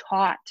was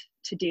taught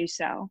to do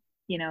so,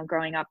 you know,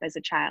 growing up as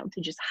a child,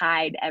 to just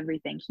hide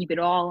everything, keep it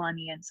all on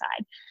the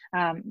inside.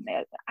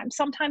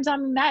 Sometimes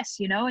I'm a mess,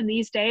 you know, and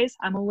these days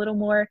I'm a little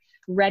more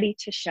ready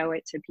to show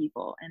it to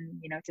people, and,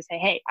 you know, to say,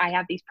 hey, I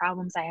have these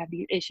problems, I have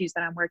these issues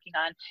that I'm working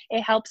on.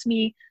 It helps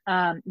me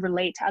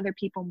relate to other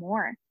people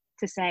more,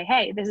 to say,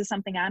 hey, this is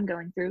something I'm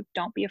going through.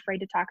 Don't be afraid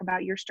to talk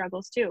about your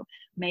struggles too.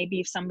 Maybe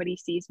if somebody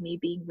sees me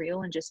being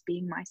real and just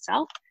being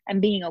myself and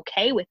being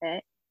okay with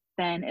it,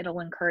 then it'll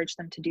encourage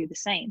them to do the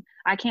same.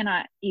 I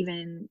cannot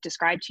even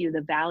describe to you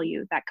the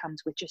value that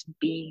comes with just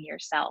being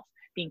yourself,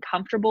 being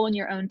comfortable in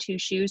your own two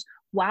shoes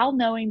while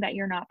knowing that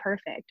you're not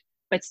perfect,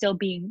 but still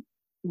being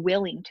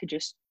willing to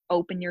just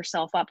open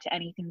yourself up to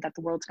anything that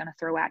the world's going to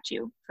throw at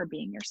you for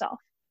being yourself.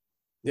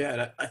 Yeah,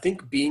 and I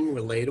think being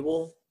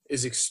relatable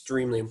is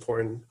extremely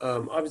important.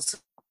 Obviously,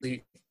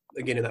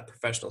 again, in that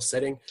professional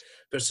setting,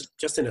 but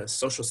just in a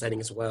social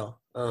setting as well,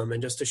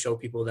 and just to show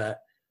people that,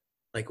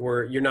 like,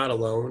 you're not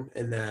alone,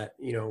 and that,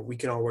 you know, we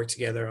can all work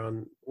together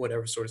on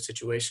whatever sort of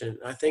situation.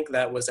 I think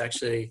that was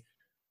actually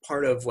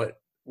part of what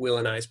Will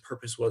and I's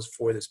purpose was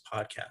for this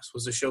podcast,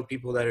 was to show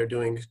people that are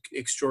doing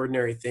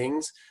extraordinary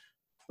things,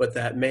 but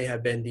that may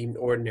have been deemed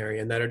ordinary,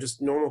 and that are just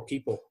normal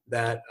people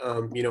that,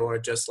 you know, are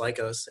just like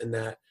us, and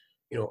that,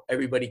 you know,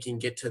 everybody can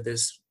get to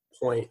this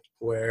point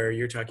where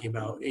you're talking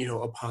about,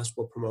 a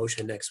possible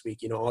promotion next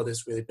week, all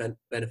this really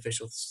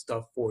beneficial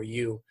stuff for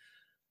you,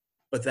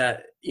 but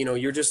that,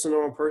 you're just a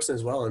normal person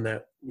as well, and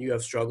that you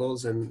have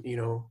struggles. And,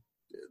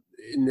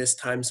 in this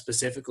time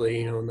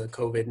specifically, in the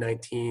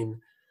COVID-19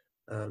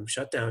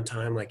 shutdown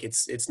time, like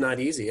it's not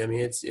easy. I mean,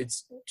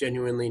 it's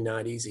genuinely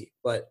not easy,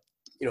 but,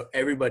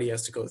 everybody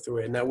has to go through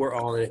it, and that we're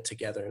all in it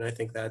together. And I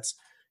think that's,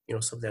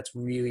 something that's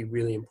really,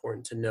 really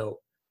important to note,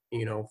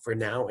 for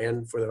now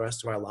and for the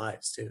rest of our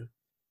lives too.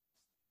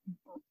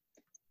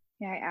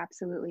 Yeah, I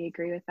absolutely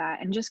agree with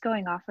that. And just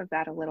going off of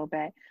that a little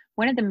bit,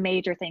 one of the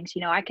major things,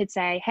 I could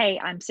say, hey,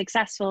 I'm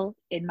successful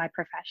in my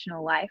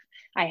professional life.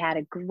 I had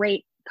a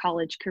great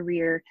college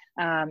career,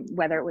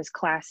 whether it was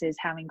classes,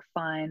 having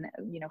fun,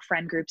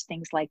 friend groups,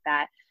 things like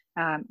that.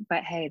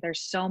 But hey,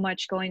 there's so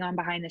much going on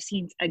behind the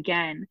scenes.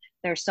 Again,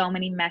 there's so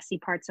many messy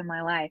parts of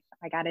my life.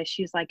 I got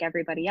issues like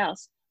everybody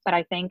else. But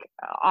I think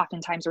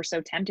oftentimes we're so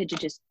tempted to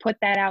just put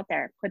that out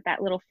there, put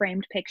that little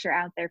framed picture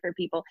out there for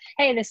people.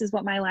 Hey, this is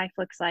what my life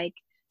looks like.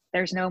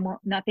 There's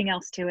nothing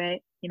else to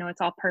it. It's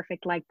all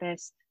perfect like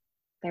this.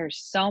 There's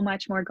so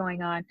much more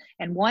going on.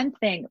 And one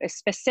thing, a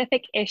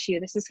specific issue,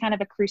 this is kind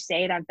of a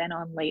crusade I've been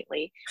on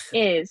lately,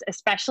 is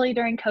especially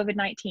during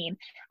COVID-19,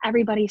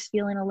 everybody's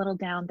feeling a little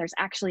down. There's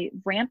actually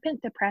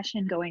rampant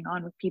depression going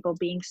on with people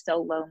being so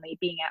lonely,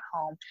 being at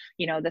home.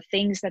 The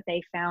things that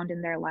they found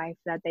in their life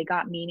that they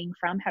got meaning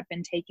from have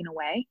been taken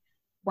away.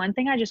 One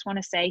thing I just want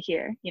to say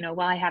here,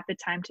 while I have the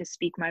time to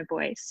speak my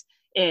voice,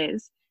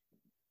 is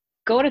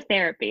go to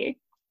therapy.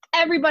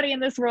 Everybody in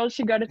this world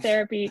should go to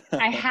therapy.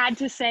 I had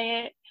to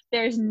say it.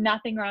 There's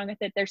nothing wrong with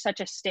it. There's such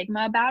a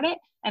stigma about it.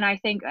 And I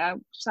think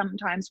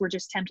sometimes we're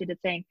just tempted to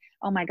think,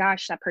 oh my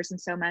gosh, that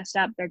person's so messed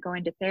up, they're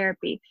going to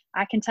therapy.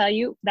 I can tell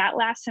you that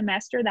last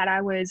semester that I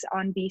was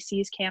on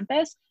BC's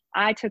campus,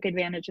 I took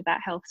advantage of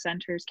that health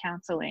center's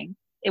counseling.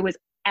 It was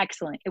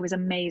excellent. It was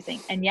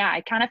amazing. And yeah,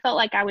 I kind of felt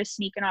like I was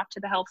sneaking off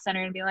to the health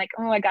center and being like,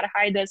 oh, I got to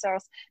hide this or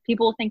else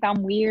people will think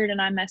I'm weird and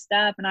I'm messed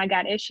up and I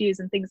got issues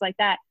and things like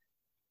that.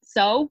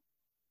 So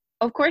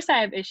of course I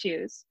have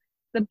issues.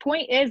 The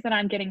point is that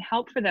I'm getting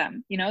help for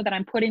them, that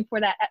I'm putting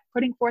forth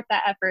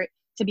that effort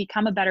to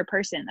become a better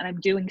person, and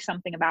I'm doing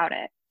something about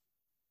it.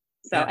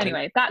 So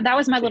anyway, that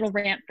was my little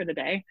rant for the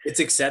day. It's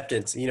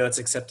acceptance, it's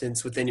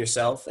acceptance within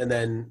yourself, and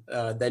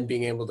then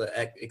being able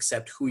to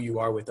accept who you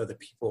are with other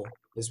people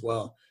as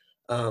well.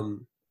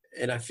 And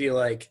I feel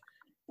like,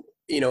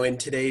 in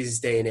today's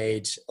day and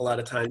age, a lot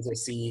of times I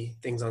see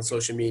things on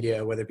social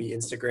media, whether it be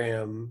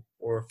Instagram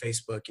or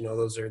Facebook,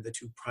 those are the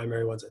two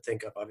primary ones I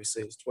think of.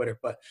 Obviously it's Twitter,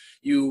 but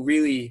you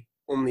really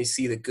only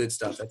see the good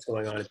stuff that's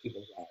going on in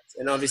people's lives.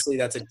 And obviously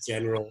that's a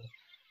general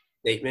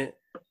statement,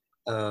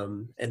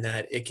 and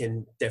that it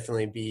can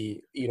definitely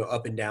be,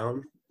 up and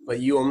down, but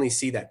you only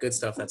see that good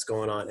stuff that's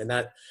going on. And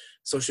that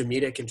social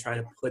media can try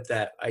to put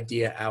that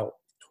idea out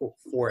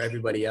for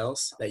everybody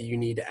else, that you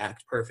need to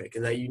act perfect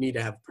and that you need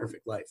to have a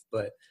perfect life.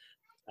 But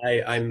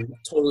I'm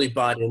totally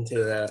bought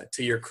into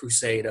your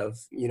crusade of,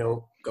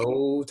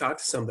 go talk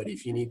to somebody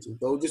if you need to.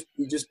 Go just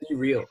be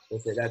real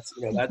with it. That's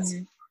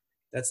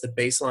that's the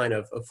baseline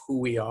of who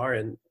we are,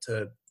 and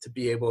to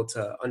be able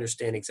to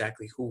understand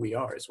exactly who we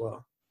are as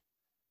well.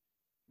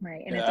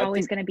 Right. And it's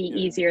always going to be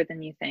easier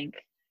than you think.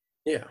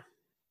 Yeah.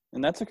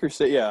 And that's a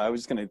crusade. Yeah, I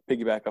was just going to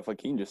piggyback off what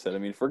Keen just said. I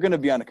mean, if we're going to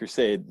be on a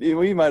crusade,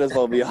 we might as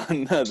well be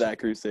on that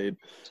crusade.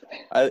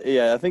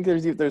 I think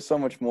there's so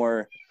much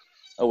more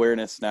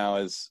awareness now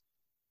as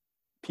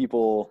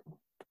people,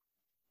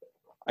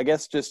 I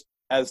guess, just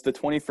as the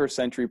 21st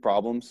century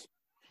problems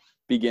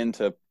begin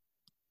to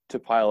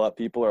pile up,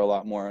 people are a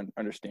lot more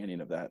understanding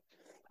of that.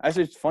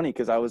 Actually, it's funny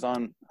because I was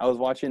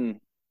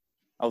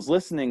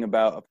listening to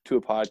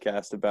a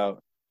podcast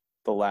about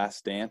The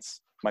Last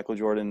Dance, Michael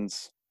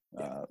Jordan's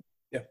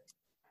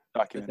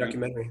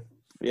documentary.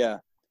 Yeah.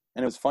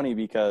 And it was funny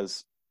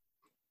because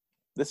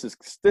this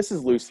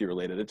is Lucy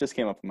related. It just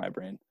came up in my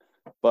brain.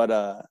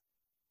 But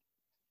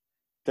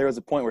there was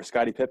a point where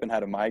Scottie Pippen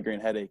had a migraine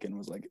headache and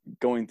was like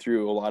going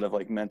through a lot of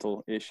like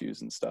mental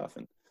issues and stuff.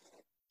 And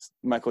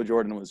Michael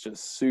Jordan was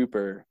just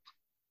super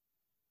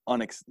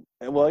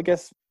well, I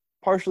guess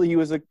partially he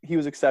was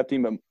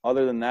accepting, but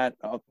other than that,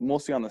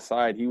 mostly on the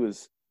side, he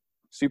was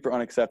super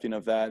unaccepting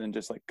of that and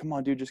just like, come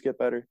on, dude, just get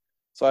better.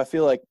 So I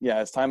feel like, yeah,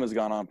 as time has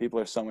gone on, people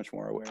are so much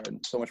more aware and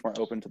so much more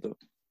open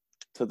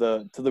to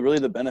the really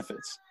the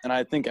benefits. And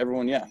I think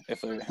everyone,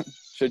 if they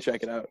should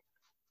check it out.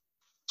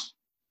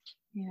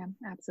 Yeah,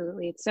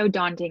 absolutely. It's so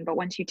daunting, but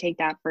once you take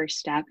that first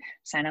step,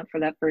 sign up for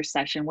that first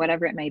session,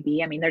 whatever it may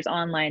be. I mean, there's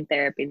online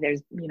therapy,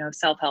 there's,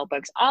 self-help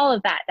books, all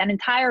of that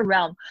entire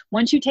realm.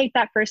 Once you take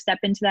that first step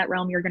into that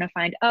realm, you're going to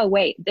find, oh,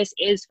 wait, this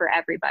is for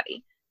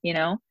everybody.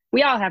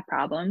 We all have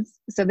problems.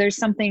 So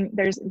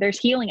there's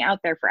healing out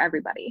there for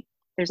everybody.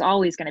 There's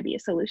always going to be a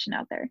solution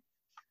out there.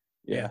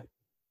 Yeah.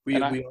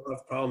 We all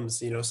have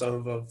problems.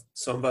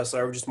 Some of us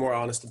are just more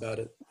honest about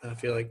it, I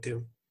feel like,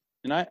 too.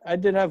 And I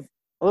did have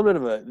a little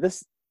bit of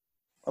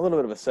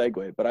a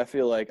segue, but I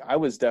feel like I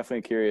was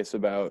definitely curious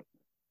about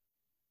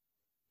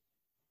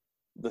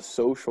the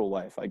social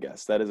life, I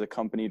guess, that is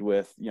accompanied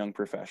with young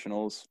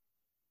professionals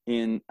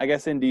in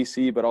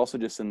DC, but also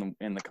just in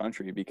the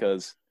country,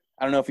 because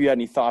I don't know if you had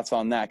any thoughts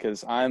on that,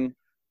 because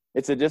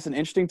it's just an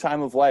interesting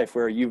time of life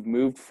where you've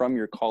moved from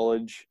your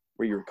college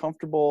where you were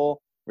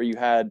comfortable, where you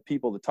had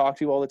people to talk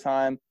to all the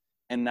time,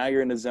 and now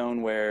you're in a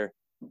zone where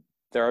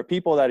there are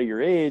people that are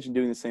your age and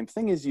doing the same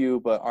thing as you,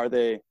 but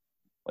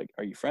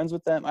are you friends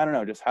with them? I don't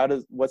know. Just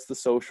what's the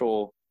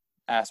social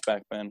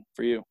aspect been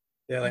for you?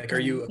 Yeah, like, are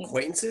you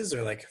acquaintances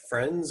or like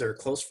friends or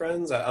close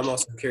friends? I'm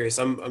also curious.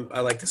 I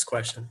like this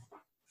question.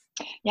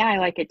 Yeah, I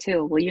like it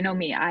too. Well, you know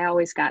me, I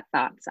always got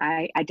thoughts.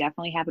 I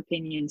definitely have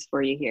opinions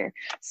for you here.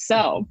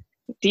 So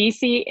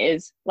DC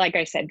is, like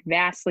I said,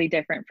 vastly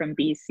different from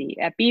BC.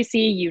 At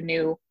BC, you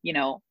knew,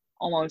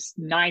 almost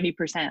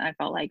 90%, I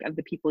felt like, of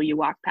the people you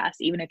walked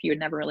past, even if you had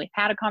never really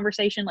had a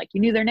conversation, like you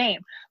knew their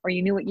name or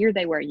you knew what year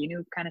they were, you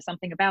knew kind of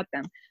something about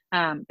them.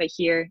 But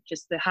here,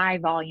 just the high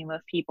volume of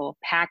people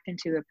packed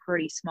into a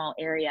pretty small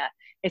area,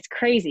 it's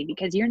crazy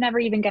because you're never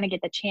even going to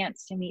get the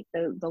chance to meet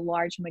the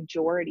large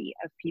majority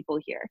of people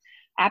here.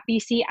 At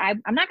BC,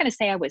 I'm not going to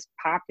say I was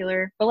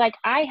popular, but like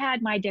I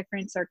had my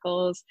different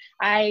circles.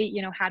 I,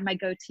 had my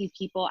go-to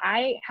people.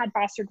 I had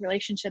fostered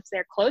relationships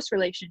there, close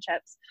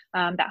relationships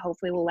that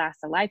hopefully will last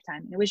a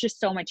lifetime. And it was just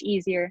so much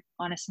easier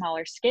on a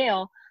smaller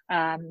scale,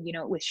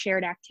 with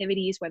shared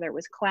activities, whether it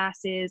was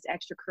classes,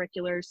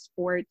 extracurriculars,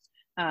 sports,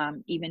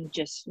 even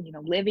just,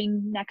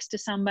 living next to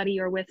somebody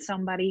or with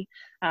somebody.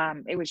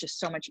 It was just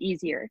so much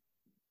easier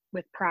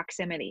with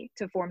proximity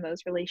to form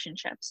those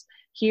relationships.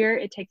 Here,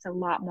 it takes a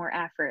lot more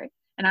effort.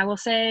 And I will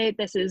say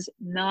this is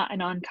not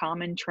an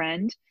uncommon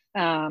trend,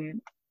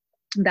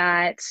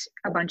 that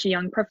a bunch of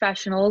young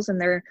professionals in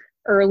their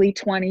early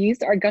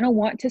 20s are going to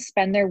want to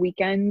spend their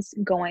weekends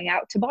going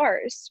out to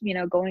bars,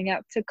 going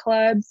out to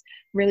clubs,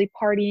 really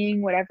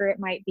partying, whatever it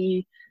might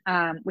be,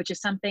 which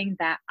is something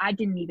that I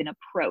didn't even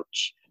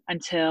approach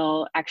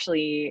until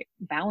actually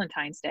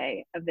Valentine's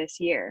Day of this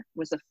year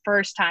was the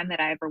first time that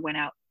I ever went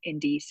out in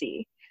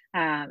DC.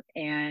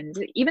 And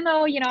even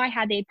though, I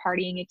had a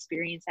partying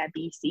experience at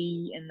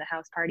BC in the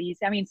house parties,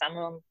 I mean, some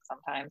of them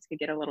sometimes could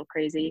get a little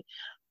crazy,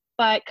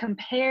 but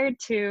compared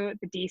to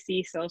the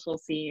DC social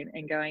scene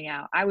and going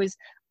out, I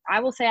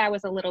will say I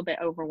was a little bit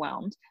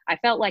overwhelmed. I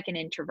felt like an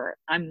introvert.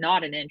 I'm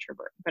not an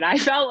introvert, but I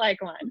felt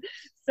like one.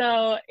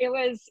 So it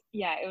was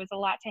a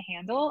lot to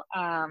handle.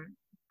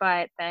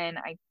 But then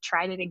I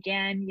tried it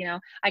again.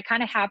 I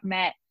kind of have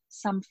met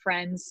some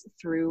friends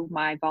through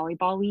my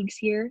volleyball leagues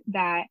here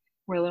that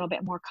were a little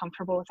bit more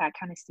comfortable with that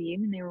kind of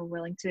scene, and they were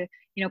willing to,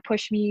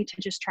 push me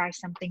to just try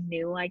something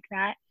new like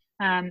that.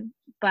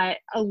 But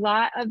a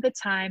lot of the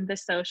time, the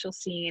social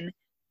scene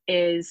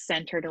is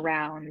centered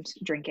around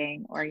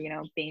drinking or,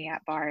 being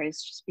at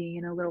bars, just being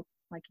in a little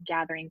like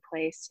gathering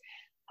place.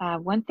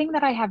 One thing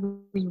that I have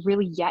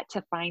really yet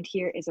to find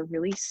here is a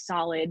really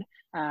solid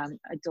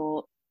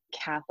adult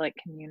Catholic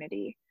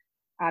community.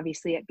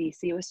 Obviously at BC,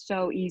 it was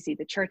so easy.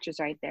 The church is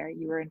right there.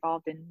 You were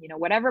involved in,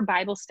 whatever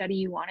Bible study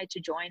you wanted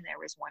to join, there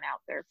was one out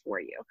there for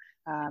you.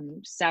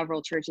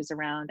 Several churches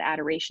around,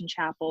 Adoration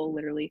Chapel,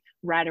 literally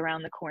right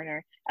around the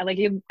corner. Like,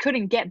 you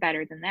couldn't get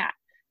better than that.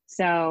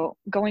 So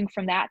going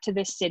from that to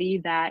this city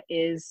that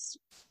is,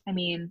 I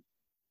mean,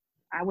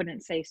 I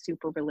wouldn't say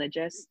super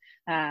religious,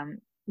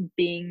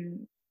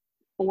 being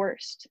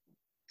forced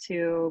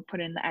to put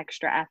in the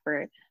extra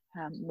effort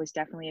was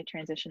definitely a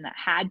transition that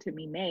had to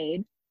be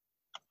made.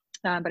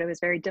 But it was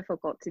very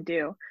difficult to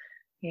do.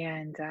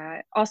 And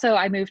also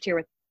I moved here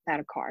without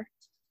a car.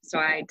 So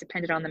I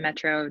depended on the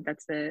metro.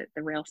 That's the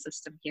rail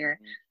system here.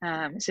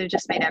 So it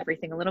just made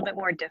everything a little bit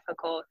more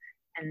difficult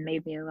and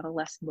made me a little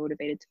less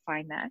motivated to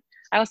find that.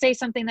 I will say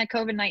something that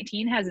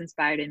COVID-19 has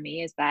inspired in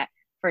me is that,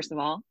 first of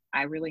all,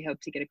 I really hope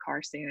to get a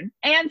car soon.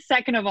 And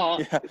second of all,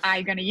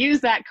 I'm going to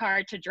use that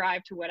car to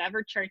drive to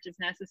whatever church is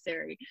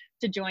necessary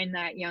to join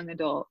that young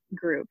adult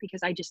group,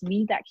 because I just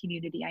need that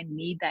community. I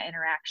need that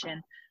interaction.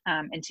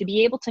 And to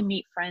be able to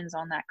meet friends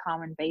on that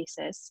common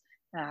basis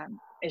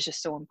is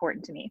just so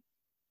important to me.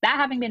 That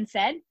having been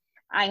said,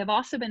 I have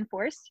also been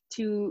forced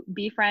to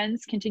be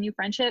friends, continue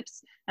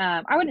friendships.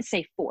 I wouldn't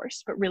say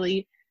forced, but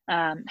really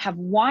have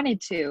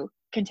wanted to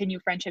continue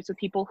friendships with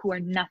people who are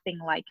nothing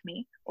like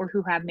me or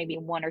who have maybe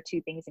one or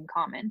two things in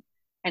common.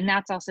 And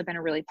that's also been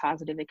a really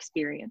positive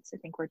experience. I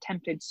think we're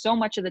tempted so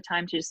much of the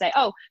time to just say,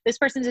 oh, this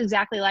person's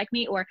exactly like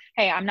me, or,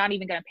 hey, I'm not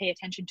even going to pay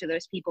attention to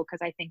those people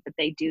because I think that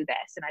they do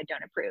this and I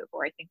don't approve,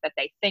 or I think that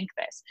they think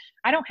this.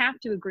 I don't have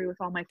to agree with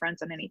all my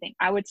friends on anything.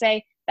 I would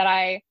say that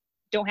I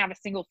don't have a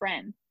single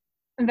friend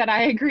that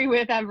I agree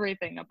with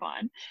everything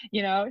upon,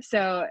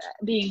 so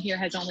being here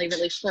has only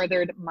really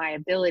furthered my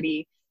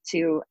ability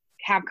to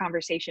have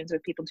conversations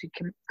with people, to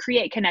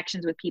create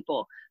connections with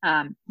people,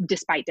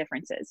 despite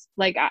differences.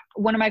 Like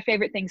one of my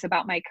favorite things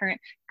about my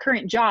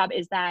current job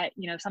is that,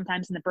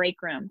 sometimes in the break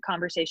room,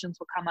 conversations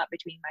will come up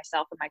between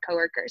myself and my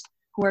coworkers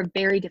who are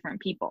very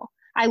different people.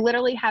 I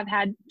literally have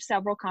had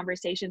several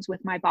conversations with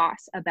my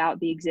boss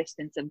about the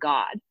existence of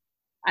God.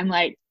 I'm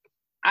like,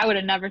 I would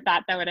have never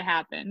thought that would have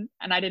happened.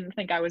 And I didn't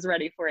think I was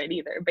ready for it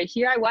either. But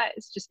here I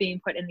was, just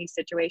being put in these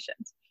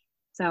situations.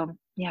 So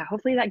yeah,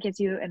 hopefully that gives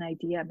you an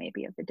idea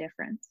maybe of the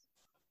difference.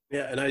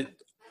 Yeah,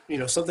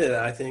 and something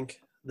that I think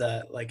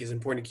that like is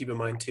important to keep in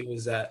mind too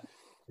is that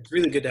it's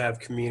really good to have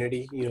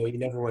community. You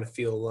never want to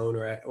feel alone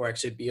or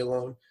actually be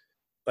alone.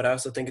 But I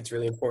also think it's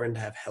really important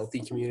to have healthy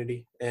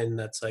community, and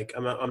that's like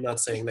I'm not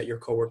saying that your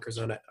coworkers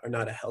are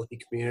not a healthy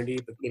community,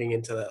 but getting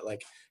into that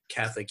like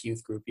Catholic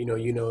youth group,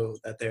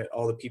 that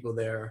all the people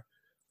there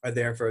are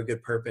there for a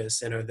good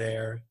purpose and are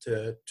there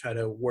to try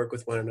to work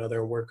with one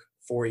another and work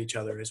for each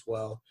other as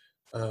well.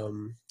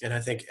 And I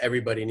think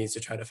everybody needs to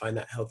try to find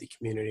that healthy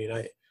community,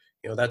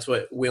 and that's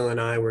what Will and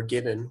I were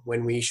given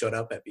when we showed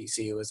up at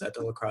BC. Was that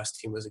the lacrosse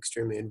team was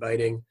extremely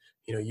inviting.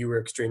 You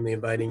were extremely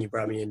inviting. You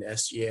brought me into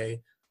SGA.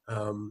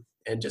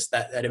 And just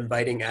that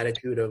inviting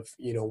attitude of,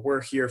 we're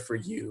here for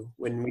you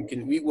when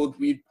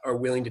we are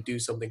willing to do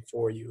something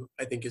for you,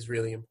 I think is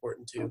really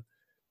important too.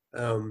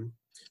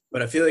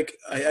 But I feel like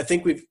I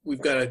think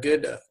we've got a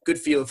good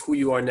feel of who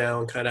you are now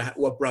and kind of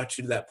what brought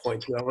you to that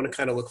point too. I want to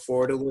kind of look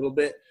forward a little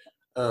bit.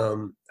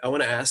 I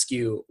want to ask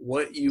you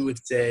what you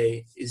would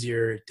say is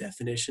your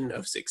definition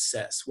of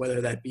success,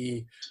 whether that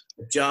be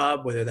a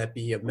job, whether that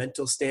be a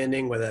mental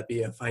standing, whether that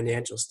be a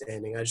financial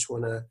standing. I just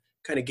want to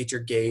kind of get your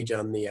gauge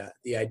on the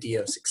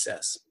idea of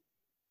success.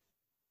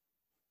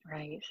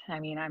 Right. I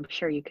mean, I'm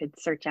sure you could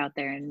search out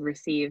there and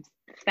receive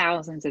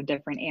thousands of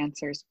different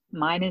answers.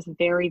 Mine is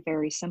very,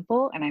 very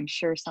simple, and I'm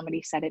sure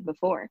somebody said it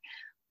before.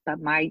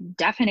 But my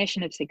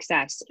definition of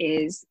success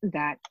is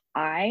that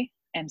I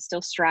am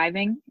still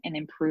striving and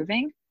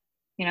improving.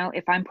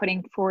 If I'm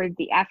putting forward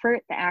the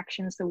effort, the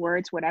actions, the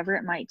words, whatever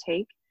it might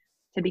take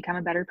to become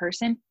a better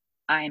person,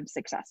 I am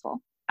successful.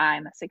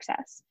 I'm a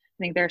success.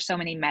 I think there are so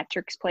many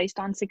metrics placed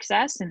on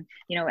success, and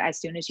as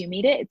soon as you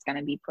meet it, it's going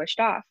to be pushed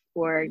off.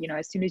 Or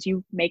as soon as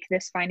you make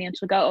this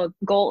financial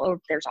goal, or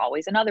there's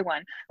always another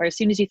one. Or as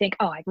soon as you think,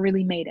 oh, I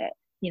really made it,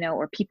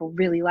 or people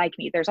really like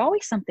me, there's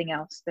always something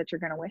else that you're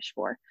going to wish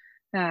for.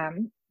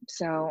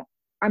 So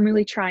I'm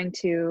really trying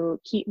to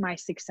keep my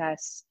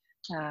success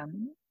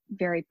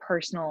very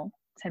personal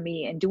to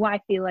me. And do I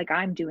feel like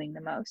I'm doing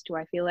the most? Do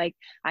I feel like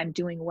I'm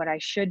doing what I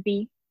should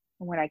be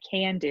and what I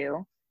can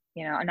do?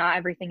 Not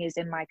everything is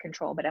in my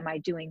control, but am I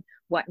doing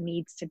what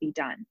needs to be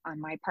done on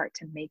my part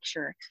to make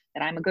sure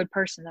that I'm a good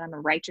person, that I'm a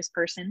righteous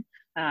person,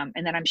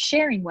 and that I'm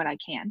sharing what I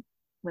can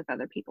with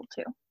other people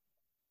too?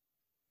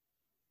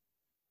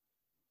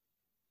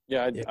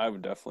 Yeah, I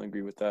would definitely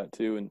agree with that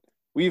too. And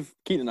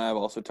Keaton and I have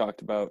also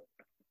talked about,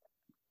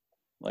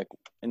 like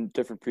in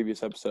different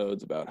previous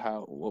episodes, about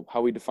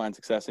how we define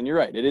success. And you're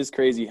right, it is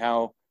crazy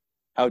how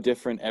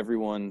different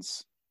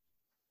everyone's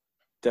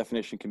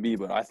definition can be,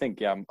 but I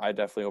think I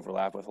definitely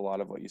overlap with a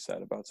lot of what you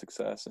said about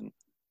success, and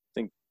I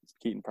think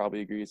Keaton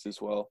probably agrees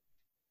as well.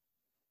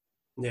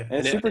 Yeah,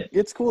 and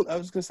it's cool. I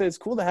was gonna say it's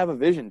cool to have a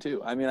vision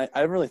too. I mean, I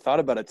haven't really thought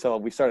about it till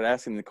we started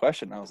asking the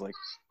question. I was like,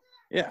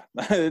 yeah,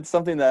 it's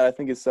something that I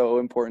think is so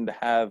important to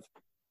have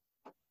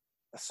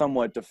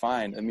somewhat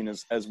defined. I mean,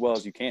 as well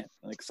as you can,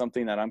 like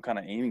something that I'm kind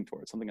of aiming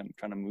towards, something I'm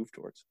trying to move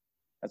towards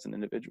as an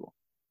individual.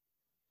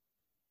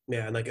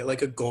 Yeah, and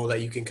like a goal that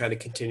you can kind of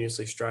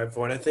continuously strive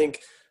for. And I think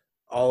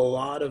a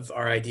lot of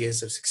our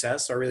ideas of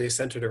success are really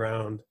centered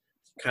around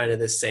kind of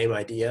the same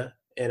idea.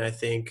 And I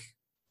think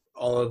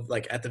all of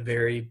like at the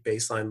very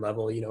baseline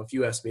level, if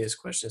you asked me this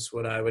question, it's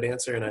what I would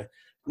answer. And I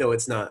know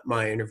it's not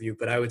my interview,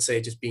 but I would say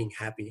just being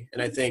happy.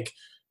 And I think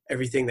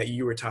everything that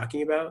you were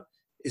talking about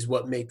is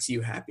what makes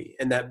you happy.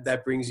 And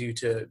that brings you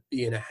to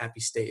be in a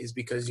happy state is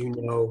because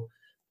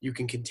you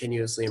can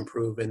continuously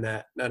improve, and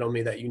that not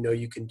only that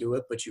you can do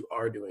it, but you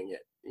are doing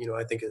it.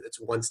 I think it's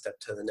one step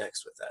to the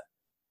next with that.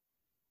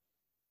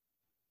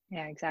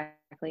 Yeah,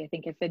 exactly. I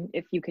think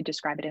if you could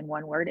describe it in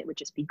one word, it would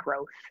just be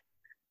growth.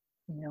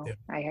 Yeah.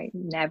 I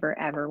never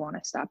ever want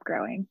to stop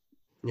growing.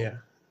 Yeah,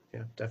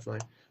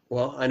 definitely.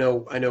 Well, I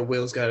know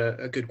Will's got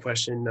a good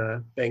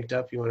question banked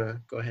up. You want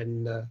to go ahead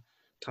and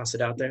toss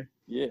it out there?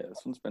 Yeah,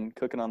 this one's been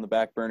cooking on the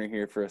back burner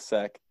here for a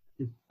sec.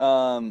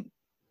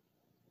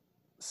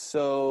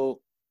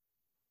 So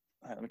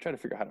let me try to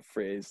figure out how to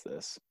phrase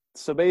this.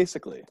 So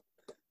basically,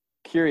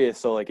 curious.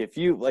 So like if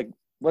you like,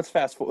 let's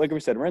fast forward. Like we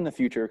said, we're in the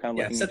future, kind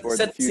of looking towards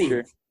the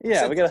future.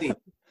 Yeah, we gotta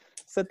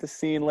set the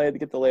scene,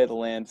 get the lay of the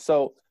land.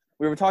 So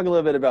we were talking a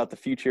little bit about the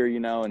future,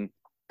 and kind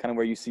of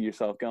where you see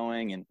yourself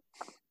going. And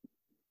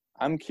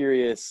I'm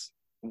curious,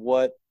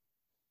 what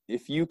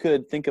if you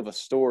could think of a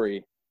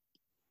story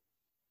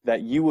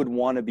that you would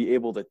want to be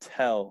able to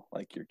tell,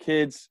 like your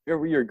kids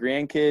or your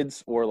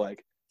grandkids, or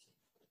like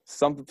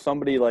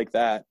somebody like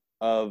that,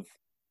 of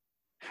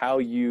how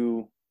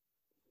you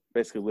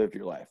basically lived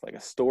your life, like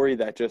a story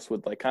that just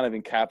would like kind of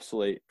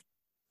encapsulate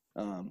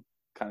kind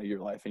of your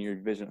life and your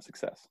vision of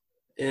success.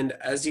 And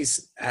as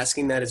he's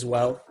asking that as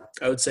well,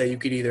 I would say you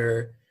could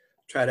either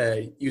try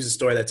to use a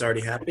story that's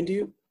already happened to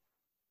you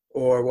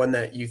or one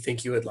that you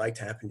think you would like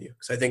to happen to you.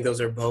 Because I think those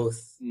are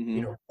both,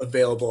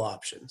 available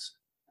options.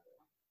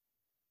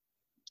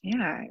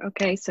 Yeah.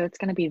 Okay. So it's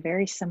going to be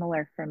very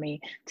similar for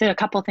me to a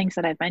couple things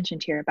that I've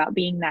mentioned here about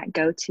being that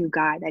go-to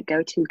guy, that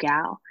go-to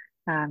gal.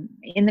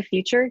 In the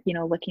future,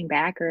 looking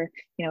back, or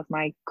if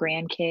my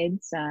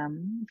grandkids,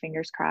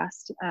 fingers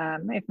crossed,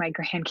 if my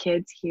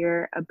grandkids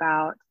hear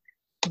about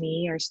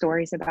me or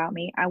stories about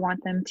me, I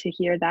want them to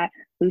hear that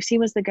Lucy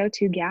was the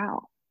go-to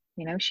gal.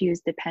 She was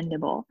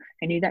dependable.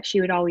 I knew that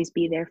she would always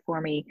be there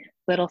for me,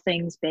 little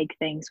things, big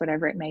things,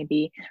 whatever it may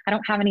be. I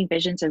don't have any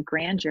visions of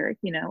grandeur,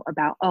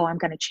 about, oh, I'm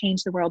going to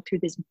change the world through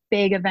this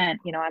big event.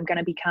 I'm going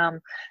to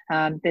become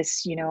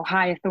this,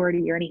 high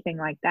authority or anything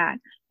like that.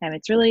 And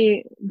it's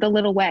really the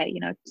little way,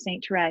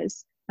 Saint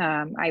Therese.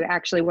 I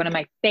actually, one of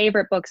my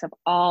favorite books of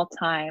all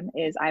time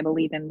is I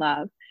Believe in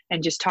Love,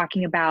 and just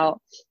talking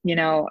about,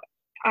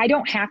 I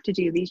don't have to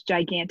do these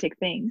gigantic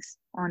things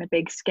on a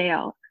big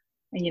scale.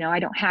 I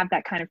don't have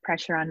that kind of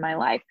pressure on my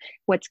life.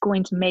 What's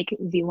going to make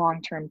the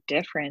long-term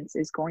difference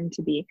is going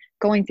to be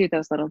going through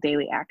those little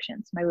daily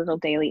actions, my little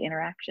daily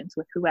interactions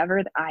with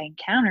whoever that I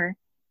encounter,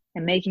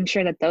 and making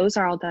sure that those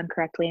are all done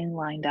correctly and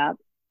lined up.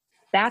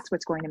 That's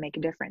what's going to make a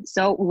difference.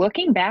 So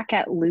looking back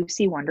at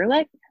Lucy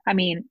Wunderlich, I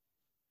mean,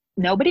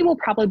 nobody will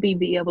probably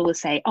be able to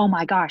say, oh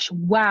my gosh,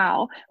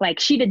 wow, like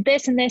she did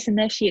this and this and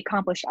this, she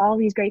accomplished all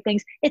these great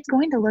things. It's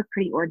going to look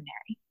pretty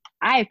ordinary.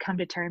 I have come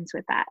to terms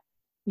with that,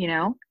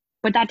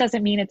 but that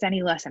doesn't mean it's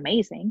any less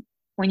amazing.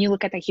 When you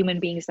look at the human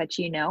beings that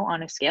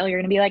on a scale, you're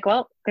going to be like,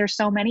 well, there's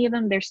so many of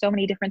them. There's so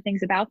many different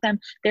things about them.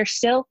 They're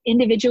still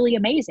individually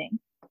amazing.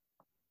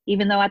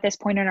 Even though at this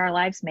point in our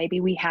lives, maybe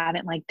we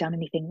haven't like done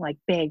anything like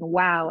big,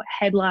 wow,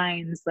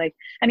 headlines, like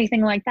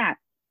anything like that.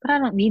 But I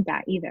don't need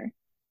that either.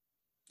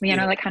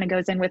 That kind of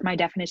goes in with my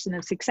definition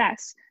of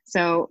success.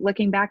 So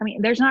looking back, I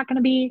mean, there's not going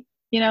to be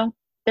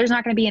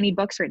any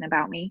books written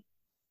about me,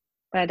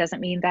 but that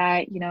doesn't mean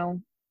that,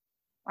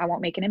 I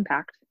won't make an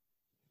impact.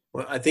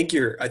 Well, I think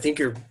you're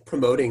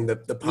promoting the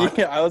podcast.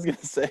 Yeah, I was gonna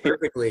say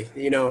perfectly.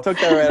 Took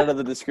that right out of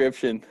the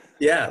description.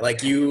 Yeah,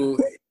 like you're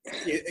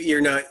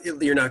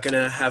not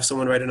gonna have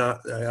someone write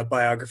a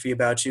biography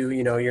about you.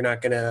 You're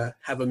not gonna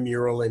have a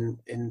mural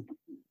in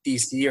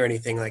DC or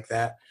anything like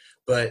that.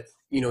 But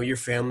your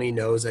family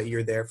knows that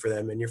you're there for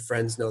them, and your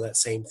friends know that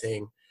same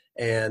thing,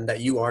 and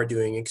that you are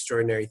doing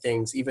extraordinary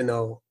things, even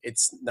though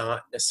it's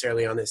not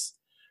necessarily on this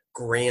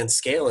grand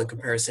scale in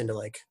comparison to,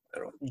 like, I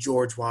don't know,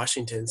 George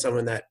Washington,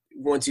 someone that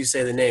once you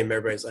say the name,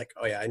 everybody's like,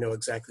 oh yeah, I know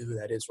exactly who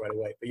that is right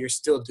away. But you're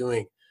still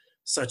doing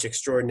such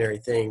extraordinary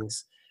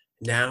things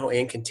now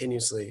and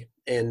continuously.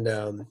 And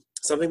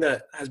something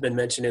that has been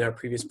mentioned in our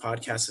previous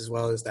podcast as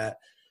well is that,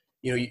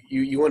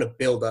 you want to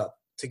build up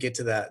to get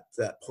to that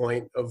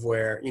point of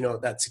where,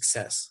 that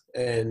success.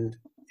 And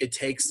it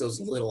takes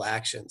those little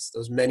actions,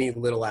 those many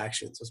little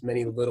actions, those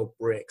many little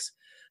bricks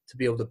to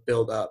be able to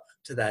build up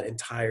to that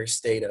entire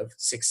state of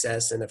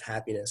success and of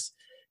happiness.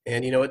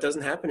 And, it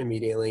doesn't happen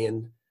immediately.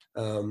 And,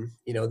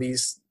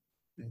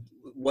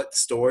 what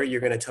story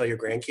you're going to tell your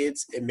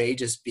grandkids, it may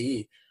just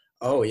be,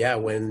 oh yeah,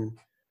 when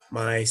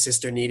my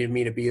sister needed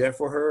me to be there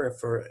for her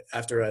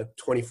after a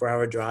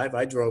 24-hour drive,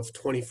 I drove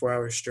 24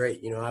 hours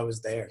straight. I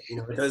was there.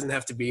 It doesn't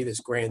have to be this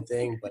grand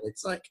thing, but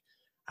it's like,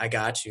 I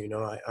got you.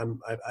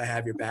 I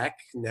have your back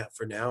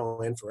for now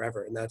and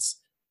forever, and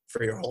that's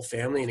for your whole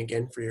family, and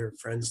again for your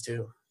friends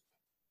too.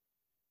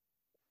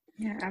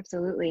 Yeah,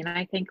 absolutely. And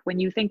I think when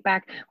you think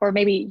back, or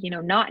maybe,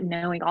 not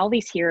knowing all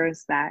these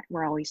heroes that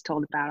we're always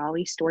told about, all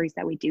these stories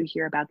that we do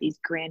hear about, these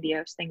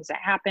grandiose things that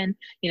happen,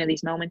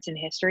 these moments in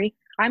history,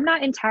 I'm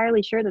not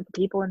entirely sure that the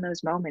people in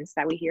those moments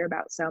that we hear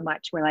about so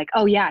much, we're like,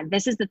 oh yeah,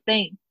 this is the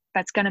thing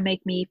that's going to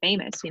make me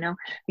famous.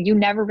 You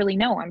never really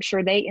know. I'm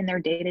sure they, in their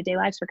day-to-day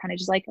lives, were kind of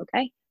just like,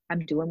 okay,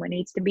 I'm doing what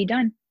needs to be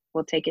done.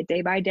 We'll take it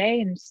day by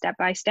day and step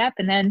by step.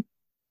 And then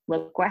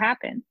look what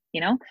happened.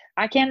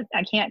 I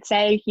can't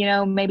say,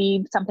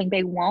 maybe something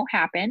big won't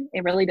happen.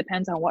 It really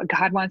depends on what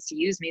God wants to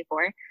use me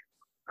for.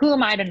 Who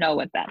am I to know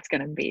what that's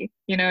going to be?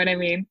 You know what I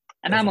mean?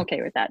 And I'm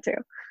okay with that too.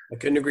 I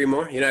couldn't agree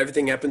more.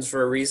 Everything happens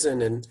for a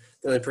reason. And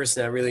the only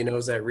person that really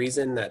knows that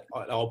reason at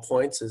all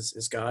points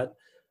is God.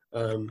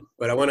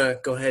 But I want to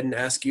go ahead and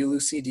ask you,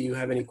 Lucy, do you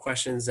have any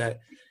questions that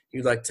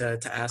you'd like to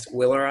ask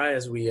Will or I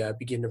as we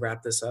begin to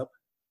wrap this up?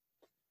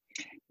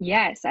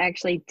 Yes, I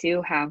actually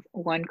do have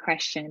one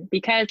question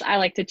because I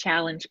like to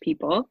challenge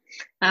people.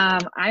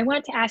 I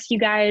want to ask you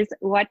guys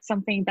what's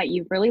something that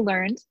you've really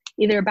learned,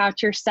 either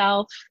about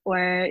yourself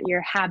or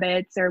your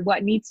habits, or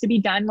what needs to be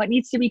done, what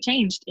needs to be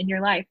changed in your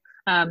life.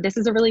 This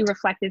is a really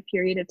reflective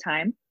period of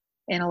time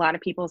in a lot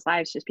of people's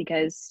lives, just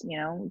because,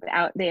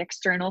 the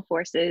external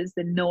forces,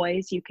 the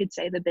noise, you could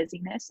say the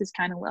busyness is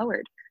kind of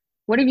lowered.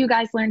 What have you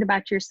guys learned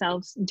about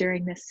yourselves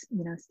during this,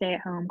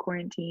 stay-at-home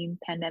quarantine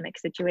pandemic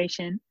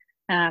situation?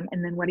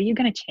 And then what are you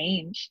going to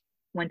change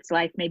once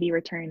life maybe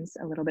returns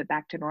a little bit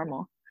back to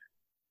normal?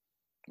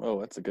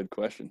 Oh, that's a good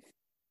question.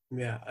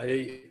 Yeah,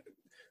 I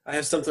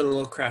have something a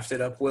little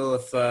crafted up. Will,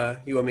 if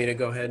you want me to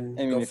go ahead and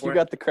if you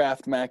got the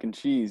Kraft mac and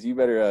cheese, you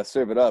better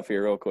serve it up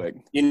here real quick.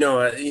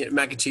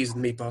 Mac and cheese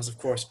and meatballs, of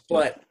course.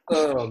 But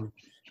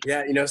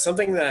yeah,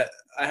 something that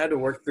I had to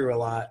work through a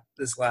lot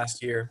this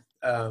last year.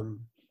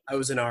 I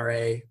was an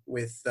RA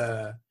with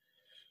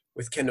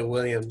Kendall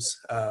Williams,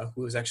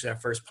 who was actually our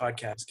first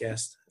podcast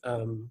guest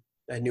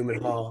at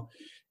Newman Hall,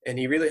 and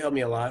he really helped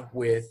me a lot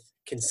with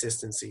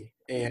consistency.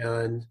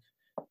 And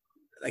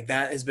like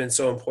that has been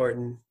so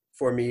important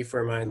for me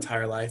for my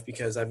entire life,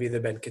 because I've either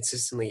been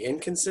consistently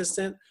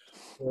inconsistent,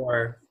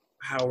 or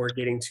how we're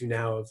getting to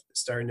now of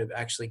starting to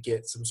actually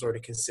get some sort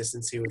of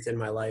consistency within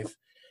my life.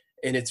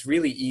 And it's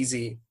really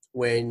easy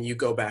when you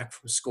go back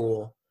from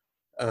school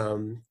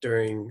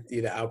during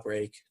the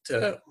outbreak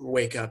to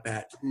wake up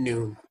at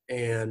noon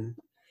and,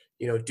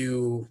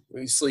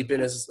 sleep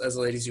in as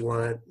late as you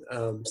want,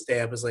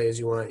 stay up as late as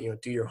you want,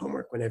 do your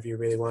homework whenever you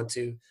really want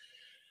to.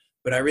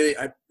 But I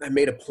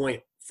made a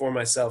point for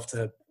myself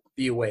to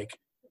be awake,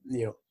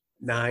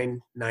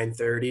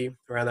 9:30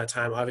 around that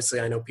time. Obviously,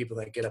 I know people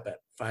that get up at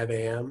 5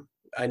 a.m.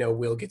 I know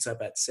Will gets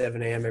up at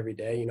 7 a.m. every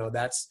day.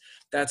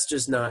 That's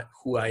just not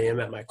who I am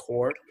at my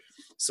core.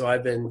 So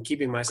I've been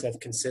keeping myself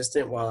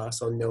consistent while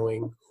also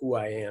knowing who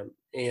I am.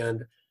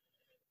 And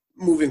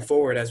moving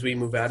forward, as we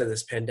move out of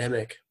this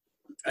pandemic,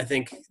 I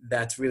think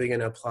that's really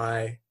going to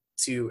apply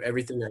to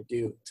everything I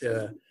do,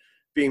 to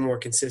being more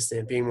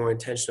consistent, being more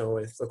intentional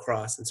with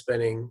lacrosse and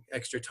spending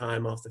extra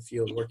time off the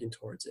field working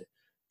towards it,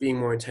 being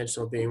more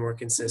intentional, being more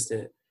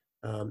consistent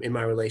in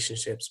my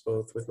relationships,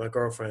 both with my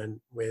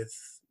girlfriend, with,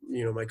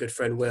 my good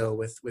friend Will,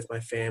 with my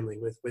family,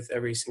 with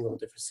every single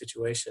different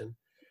situation.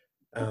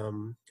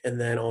 And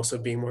then also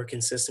being more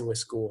consistent with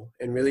school,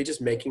 and really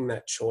just making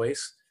that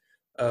choice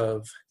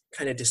of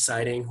kind of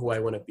deciding who I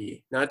want to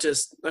be, not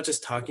just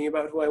talking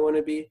about who I want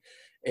to be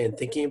and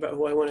thinking about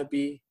who I want to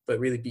be, but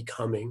really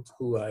becoming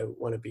who I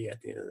want to be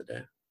at the end of the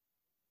day.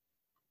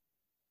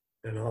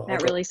 And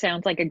that really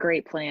sounds like a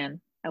great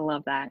plan. I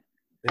love that.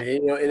 And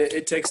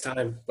it takes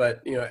time,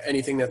 but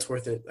anything that's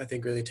worth it, I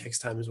think, really takes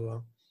time as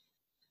well.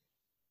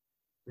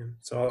 Yeah.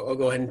 So I'll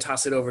go ahead and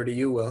toss it over to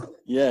you, Will.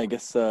 Yeah, I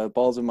guess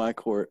ball's in my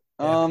court.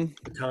 Baton.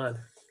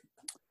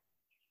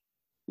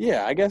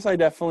 Yeah, I guess I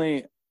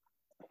definitely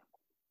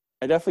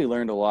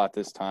learned a lot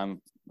this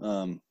time.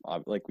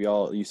 Like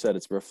you said,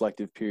 it's a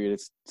reflective period.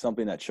 It's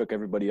something that shook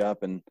everybody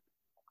up, and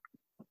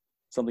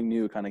something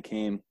new kind of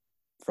came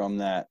from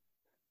that.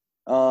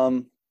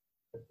 I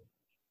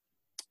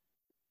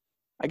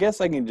guess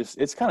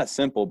it's kind of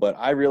simple, but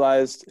I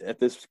realized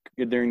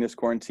during this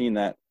quarantine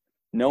that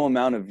no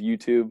amount of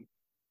YouTube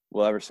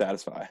will ever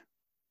satisfy.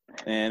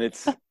 And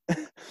it's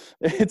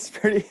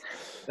pretty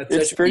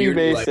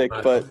basic,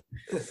 but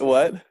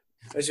what?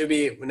 That should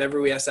be, whenever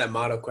we ask that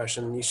motto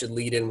question, you should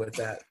lead in with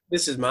that.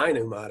 This is my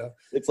new motto.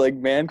 It's like,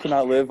 man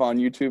cannot live on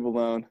YouTube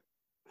alone.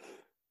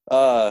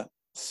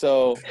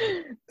 So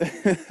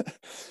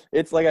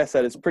it's, like I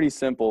said, it's pretty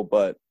simple,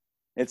 but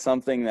it's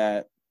something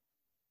that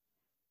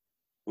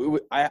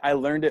I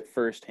learned it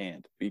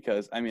firsthand,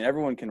 because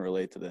everyone can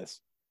relate to this.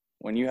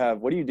 What do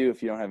you do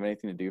if you don't have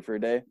anything to do for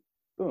a day?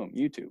 Boom,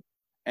 YouTube.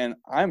 And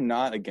I'm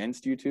not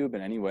against YouTube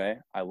in any way.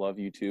 I love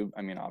YouTube.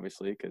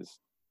 Obviously, because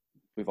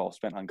we've all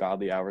spent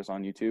ungodly hours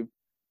on YouTube.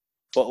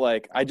 But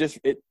like,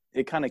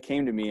 it kind of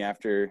came to me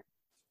after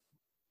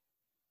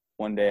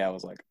one day. I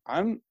was like,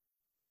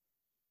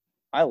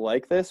 I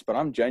like this, but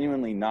I'm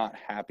genuinely not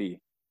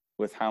happy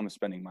with how I'm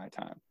spending my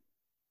time.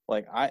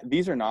 Like,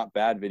 these are not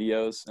bad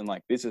videos, and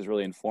like, this is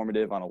really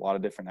informative on a lot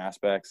of different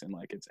aspects, and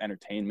like, it's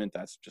entertainment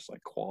that's just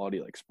like quality,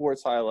 like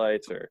sports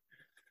highlights or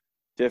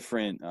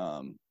different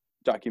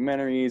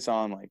documentaries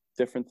on like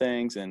different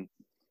things. And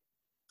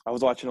I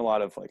was watching a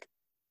lot of like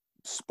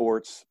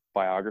sports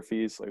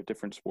biographies, like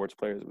different sports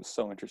players. It was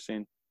so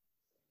interesting.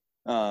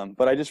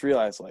 But I just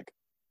realized, like,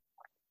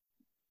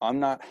 I'm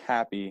not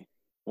happy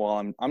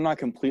I'm not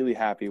completely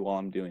happy while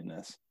I'm doing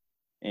this,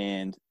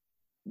 and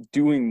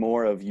doing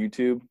more of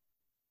YouTube,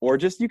 or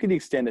just, you could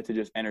extend it to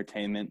just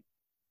entertainment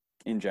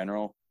in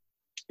general,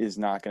 is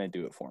not going to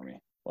do it for me.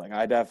 Like,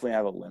 I definitely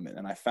have a limit,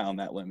 and I found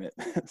that limit.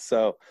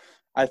 So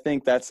I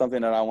think that's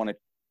something that I want to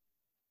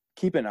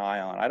keep an eye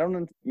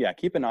on.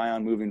 Keep an eye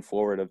on moving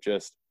forward, of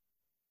just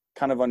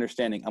kind of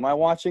understanding, am I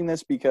watching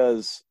this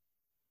because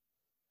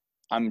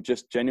I'm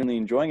just genuinely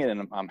enjoying it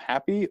and I'm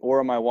happy, or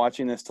am I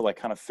watching this to like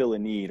kind of fill a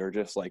need, or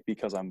just like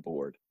because I'm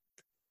bored?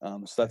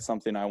 So that's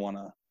something I want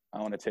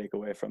to take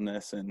away from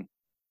this. And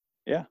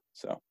yeah,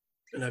 so.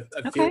 And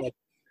I feel like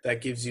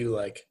that gives you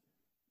like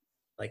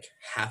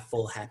half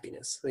full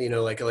happiness, like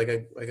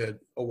a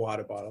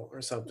water bottle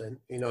or something,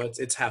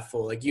 it's half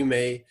full. Like, you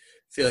may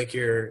feel like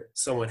you're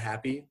somewhat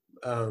happy,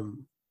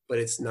 but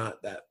it's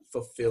not that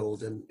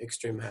fulfilled and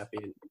extreme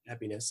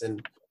happiness.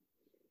 And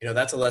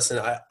that's a lesson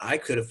I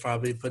could have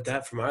probably put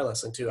that from our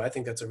lesson too. I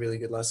think that's a really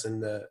good lesson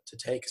to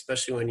take,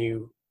 especially when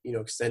you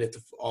extend it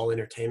to all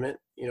entertainment.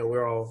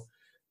 We're all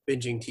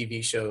binging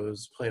TV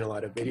shows, playing a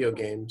lot of video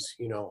games,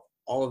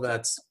 all of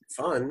that's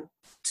fun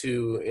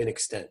to an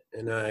extent.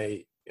 And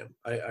I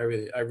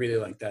really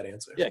like that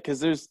answer. Yeah,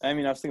 because I was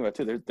thinking about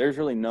it too. There's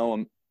really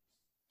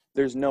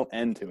there's no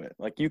end to it.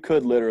 Like, you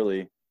could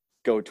literally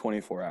go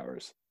 24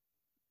 hours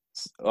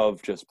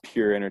of just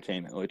pure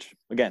entertainment, which,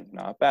 again,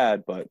 not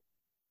bad, but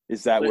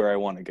is that where I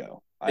want to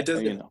go? It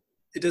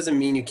it doesn't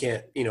mean you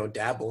can't,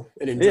 dabble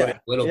and enjoy it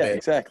a little bit.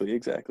 Exactly.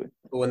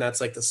 But when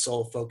that's like the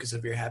sole focus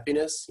of your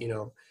happiness,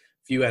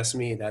 if you ask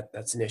me,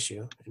 that's an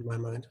issue in my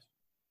mind.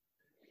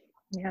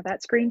 Yeah,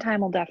 that screen time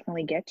will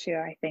definitely get you.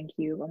 I think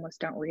you almost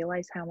don't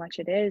realize how much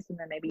it is. And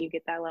then maybe you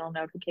get that little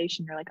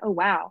notification. You're like, oh,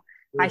 wow,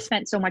 I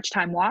spent so much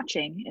time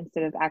watching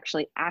instead of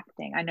actually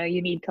acting. I know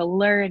you need to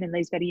learn, and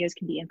these videos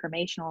can be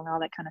informational and all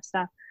that kind of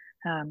stuff.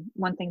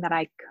 One thing that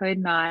I could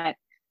not,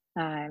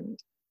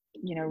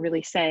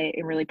 really say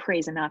and really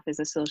praise enough is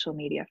a social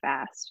media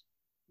fast.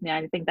 Yeah,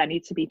 I think that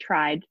needs to be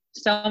tried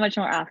so much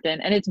more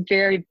often. And it's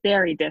very,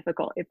 very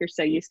difficult if you're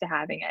so used to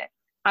having it.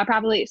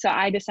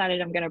 I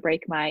decided I'm going to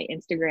break my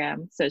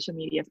Instagram social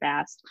media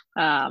fast.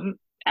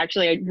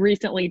 Actually, I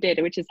recently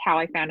did, which is how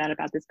I found out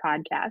about this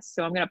podcast.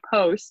 So I'm going to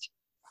post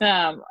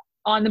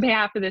on the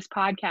behalf of this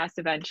podcast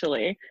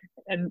eventually,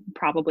 and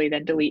probably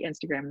then delete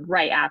Instagram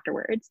right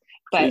afterwards.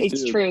 But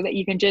it's true that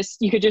you could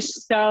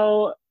just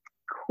so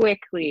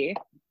quickly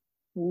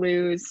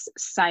lose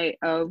sight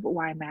of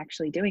why I'm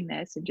actually doing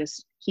this and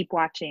just keep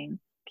watching,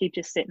 keep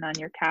just sitting on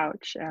your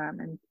couch,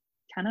 and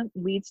kind of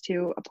leads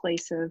to a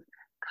place of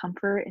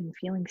comfort and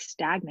feeling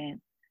stagnant,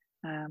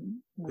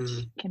 which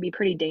can be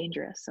pretty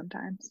dangerous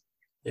sometimes.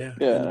 Yeah.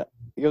 I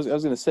was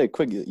going to say,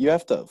 quick, you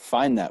have to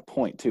find that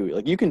point too.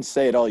 Like, you can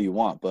say it all you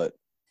want, but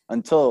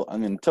until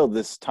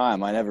this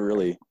time, I never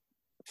really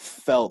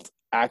felt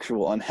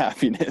actual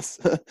unhappiness.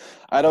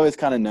 I'd always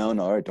kind of known,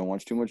 all right, don't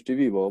watch too much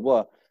TV, blah, blah,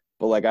 blah.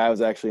 But like, I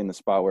was actually in the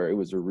spot where it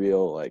was a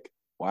real, like,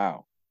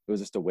 wow, it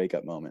was just a wake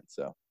up moment.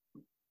 So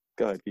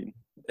go ahead, Keaton.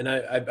 And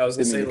I was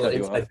going to say a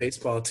little inside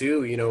baseball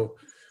too,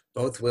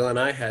 both Will and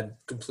I had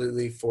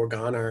completely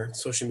foregone our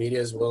social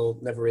media, as Will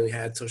never really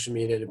had social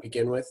media to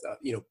begin with,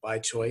 by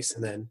choice.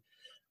 And then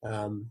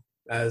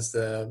as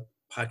the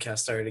podcast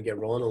started to get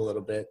rolling a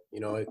little bit,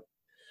 it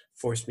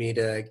forced me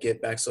to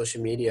get back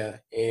social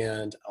media.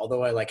 And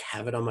although I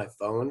have it on my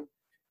phone,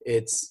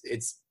 it's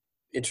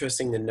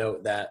interesting to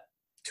note that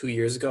 2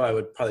 years ago I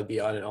would probably be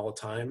on it all the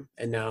time.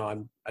 And now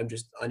I'm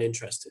just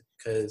uninterested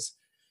because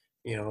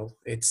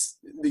it's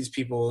these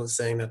people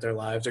saying that their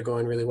lives are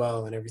going really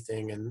well and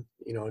everything, and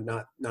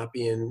not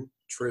being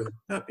true,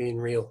 not being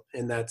real.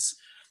 And that's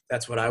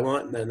what I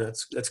want, and then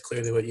that's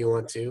clearly what you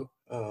want too.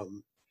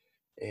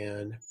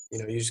 And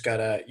you just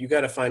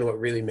gotta find what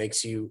really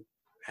makes you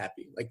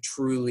happy, like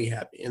truly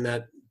happy, and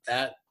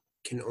that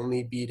can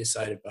only be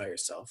decided by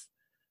yourself.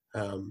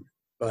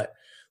 But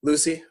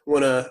Lucy,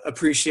 want to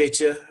appreciate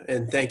you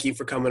and thank you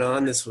for coming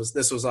on. This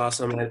was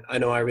awesome. I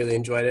know I really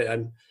enjoyed it.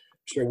 I'm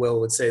sure Will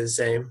would say the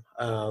same.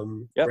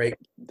 Yep,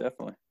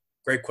 definitely.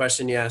 Great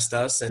question you asked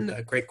us, and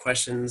great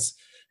questions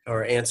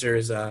or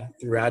answers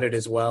throughout it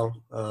as well.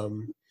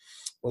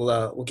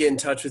 We'll get in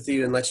touch with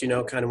you and let you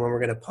know kind of when we're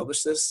going to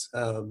publish this.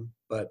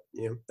 But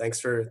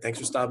thanks for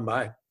stopping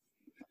by.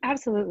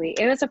 Absolutely.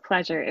 It was a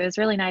pleasure. It was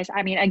really nice.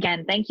 I mean,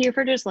 again, thank you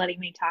for just letting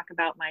me talk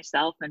about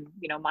myself and,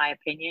 my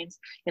opinions.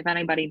 If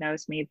anybody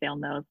knows me, they'll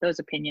know those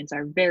opinions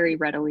are very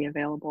readily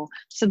available.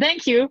 So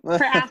thank you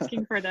for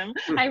asking for them.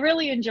 I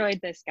really enjoyed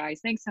this, guys.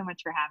 Thanks so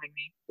much for having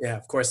me. Yeah,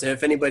 of course. And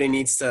if anybody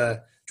needs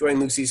to join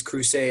Lucy's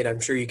crusade, I'm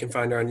sure you can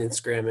find her on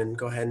Instagram and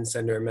go ahead and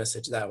send her a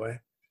message that way.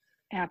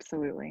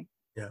 Absolutely.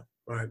 Yeah.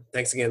 All right.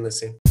 Thanks again,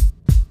 Lucy.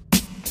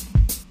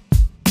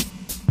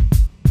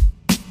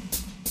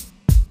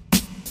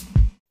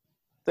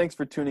 Thanks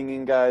for tuning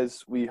in,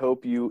 guys. We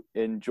hope you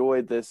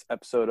enjoyed this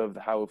episode of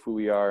The How of Who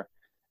We Are,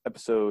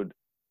 episode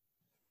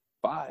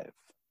 5.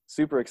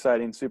 Super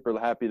exciting, super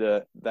happy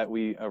that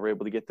we were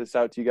able to get this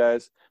out to you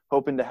guys.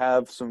 Hoping to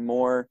have some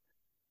more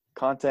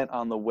content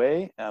on the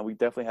way. We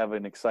definitely have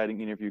an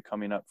exciting interview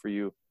coming up for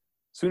you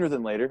sooner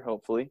than later,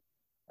 hopefully.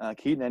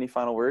 Keaton, any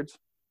final words?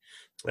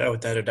 Yeah,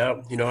 without a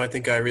doubt. I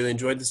think I really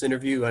enjoyed this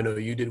interview. I know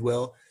you did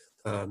well.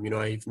 I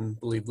even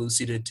believe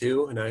Lucy did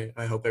too, and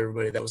I hope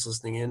everybody that was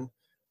listening in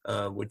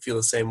would feel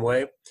the same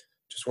way.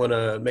 Just want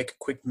to make a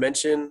quick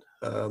mention.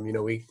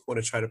 We want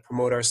to try to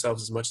promote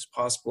ourselves as much as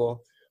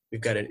possible.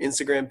 We've got an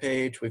Instagram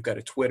page, we've got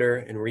a Twitter,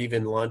 and we're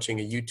even launching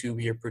a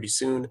YouTube here pretty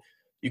soon.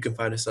 You can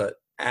find us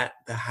at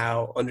the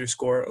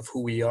how_ of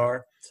who we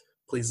are.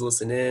 Please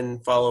listen in,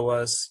 follow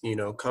us,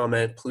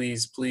 comment,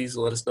 please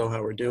let us know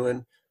how we're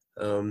doing.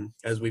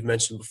 As we've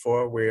mentioned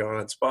before, we are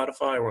on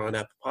Spotify, we're on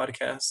Apple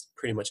Podcasts,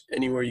 pretty much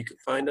anywhere you can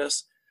find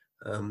us.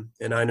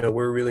 And I know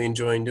we're really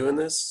enjoying doing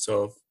this,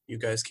 so if you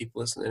guys keep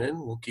listening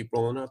in, we'll keep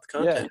rolling out the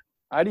content.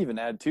 Yeah, I'd even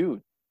add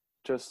too,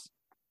 just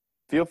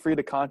feel free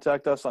to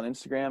contact us on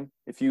Instagram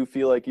if you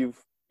feel like you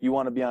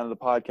want to be on the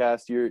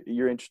podcast,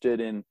 you're interested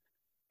in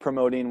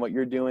promoting what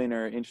you're doing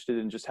or interested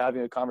in just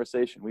having a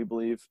conversation. We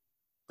believe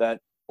that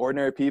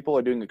ordinary people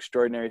are doing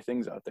extraordinary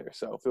things out there,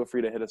 so feel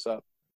free to hit us up.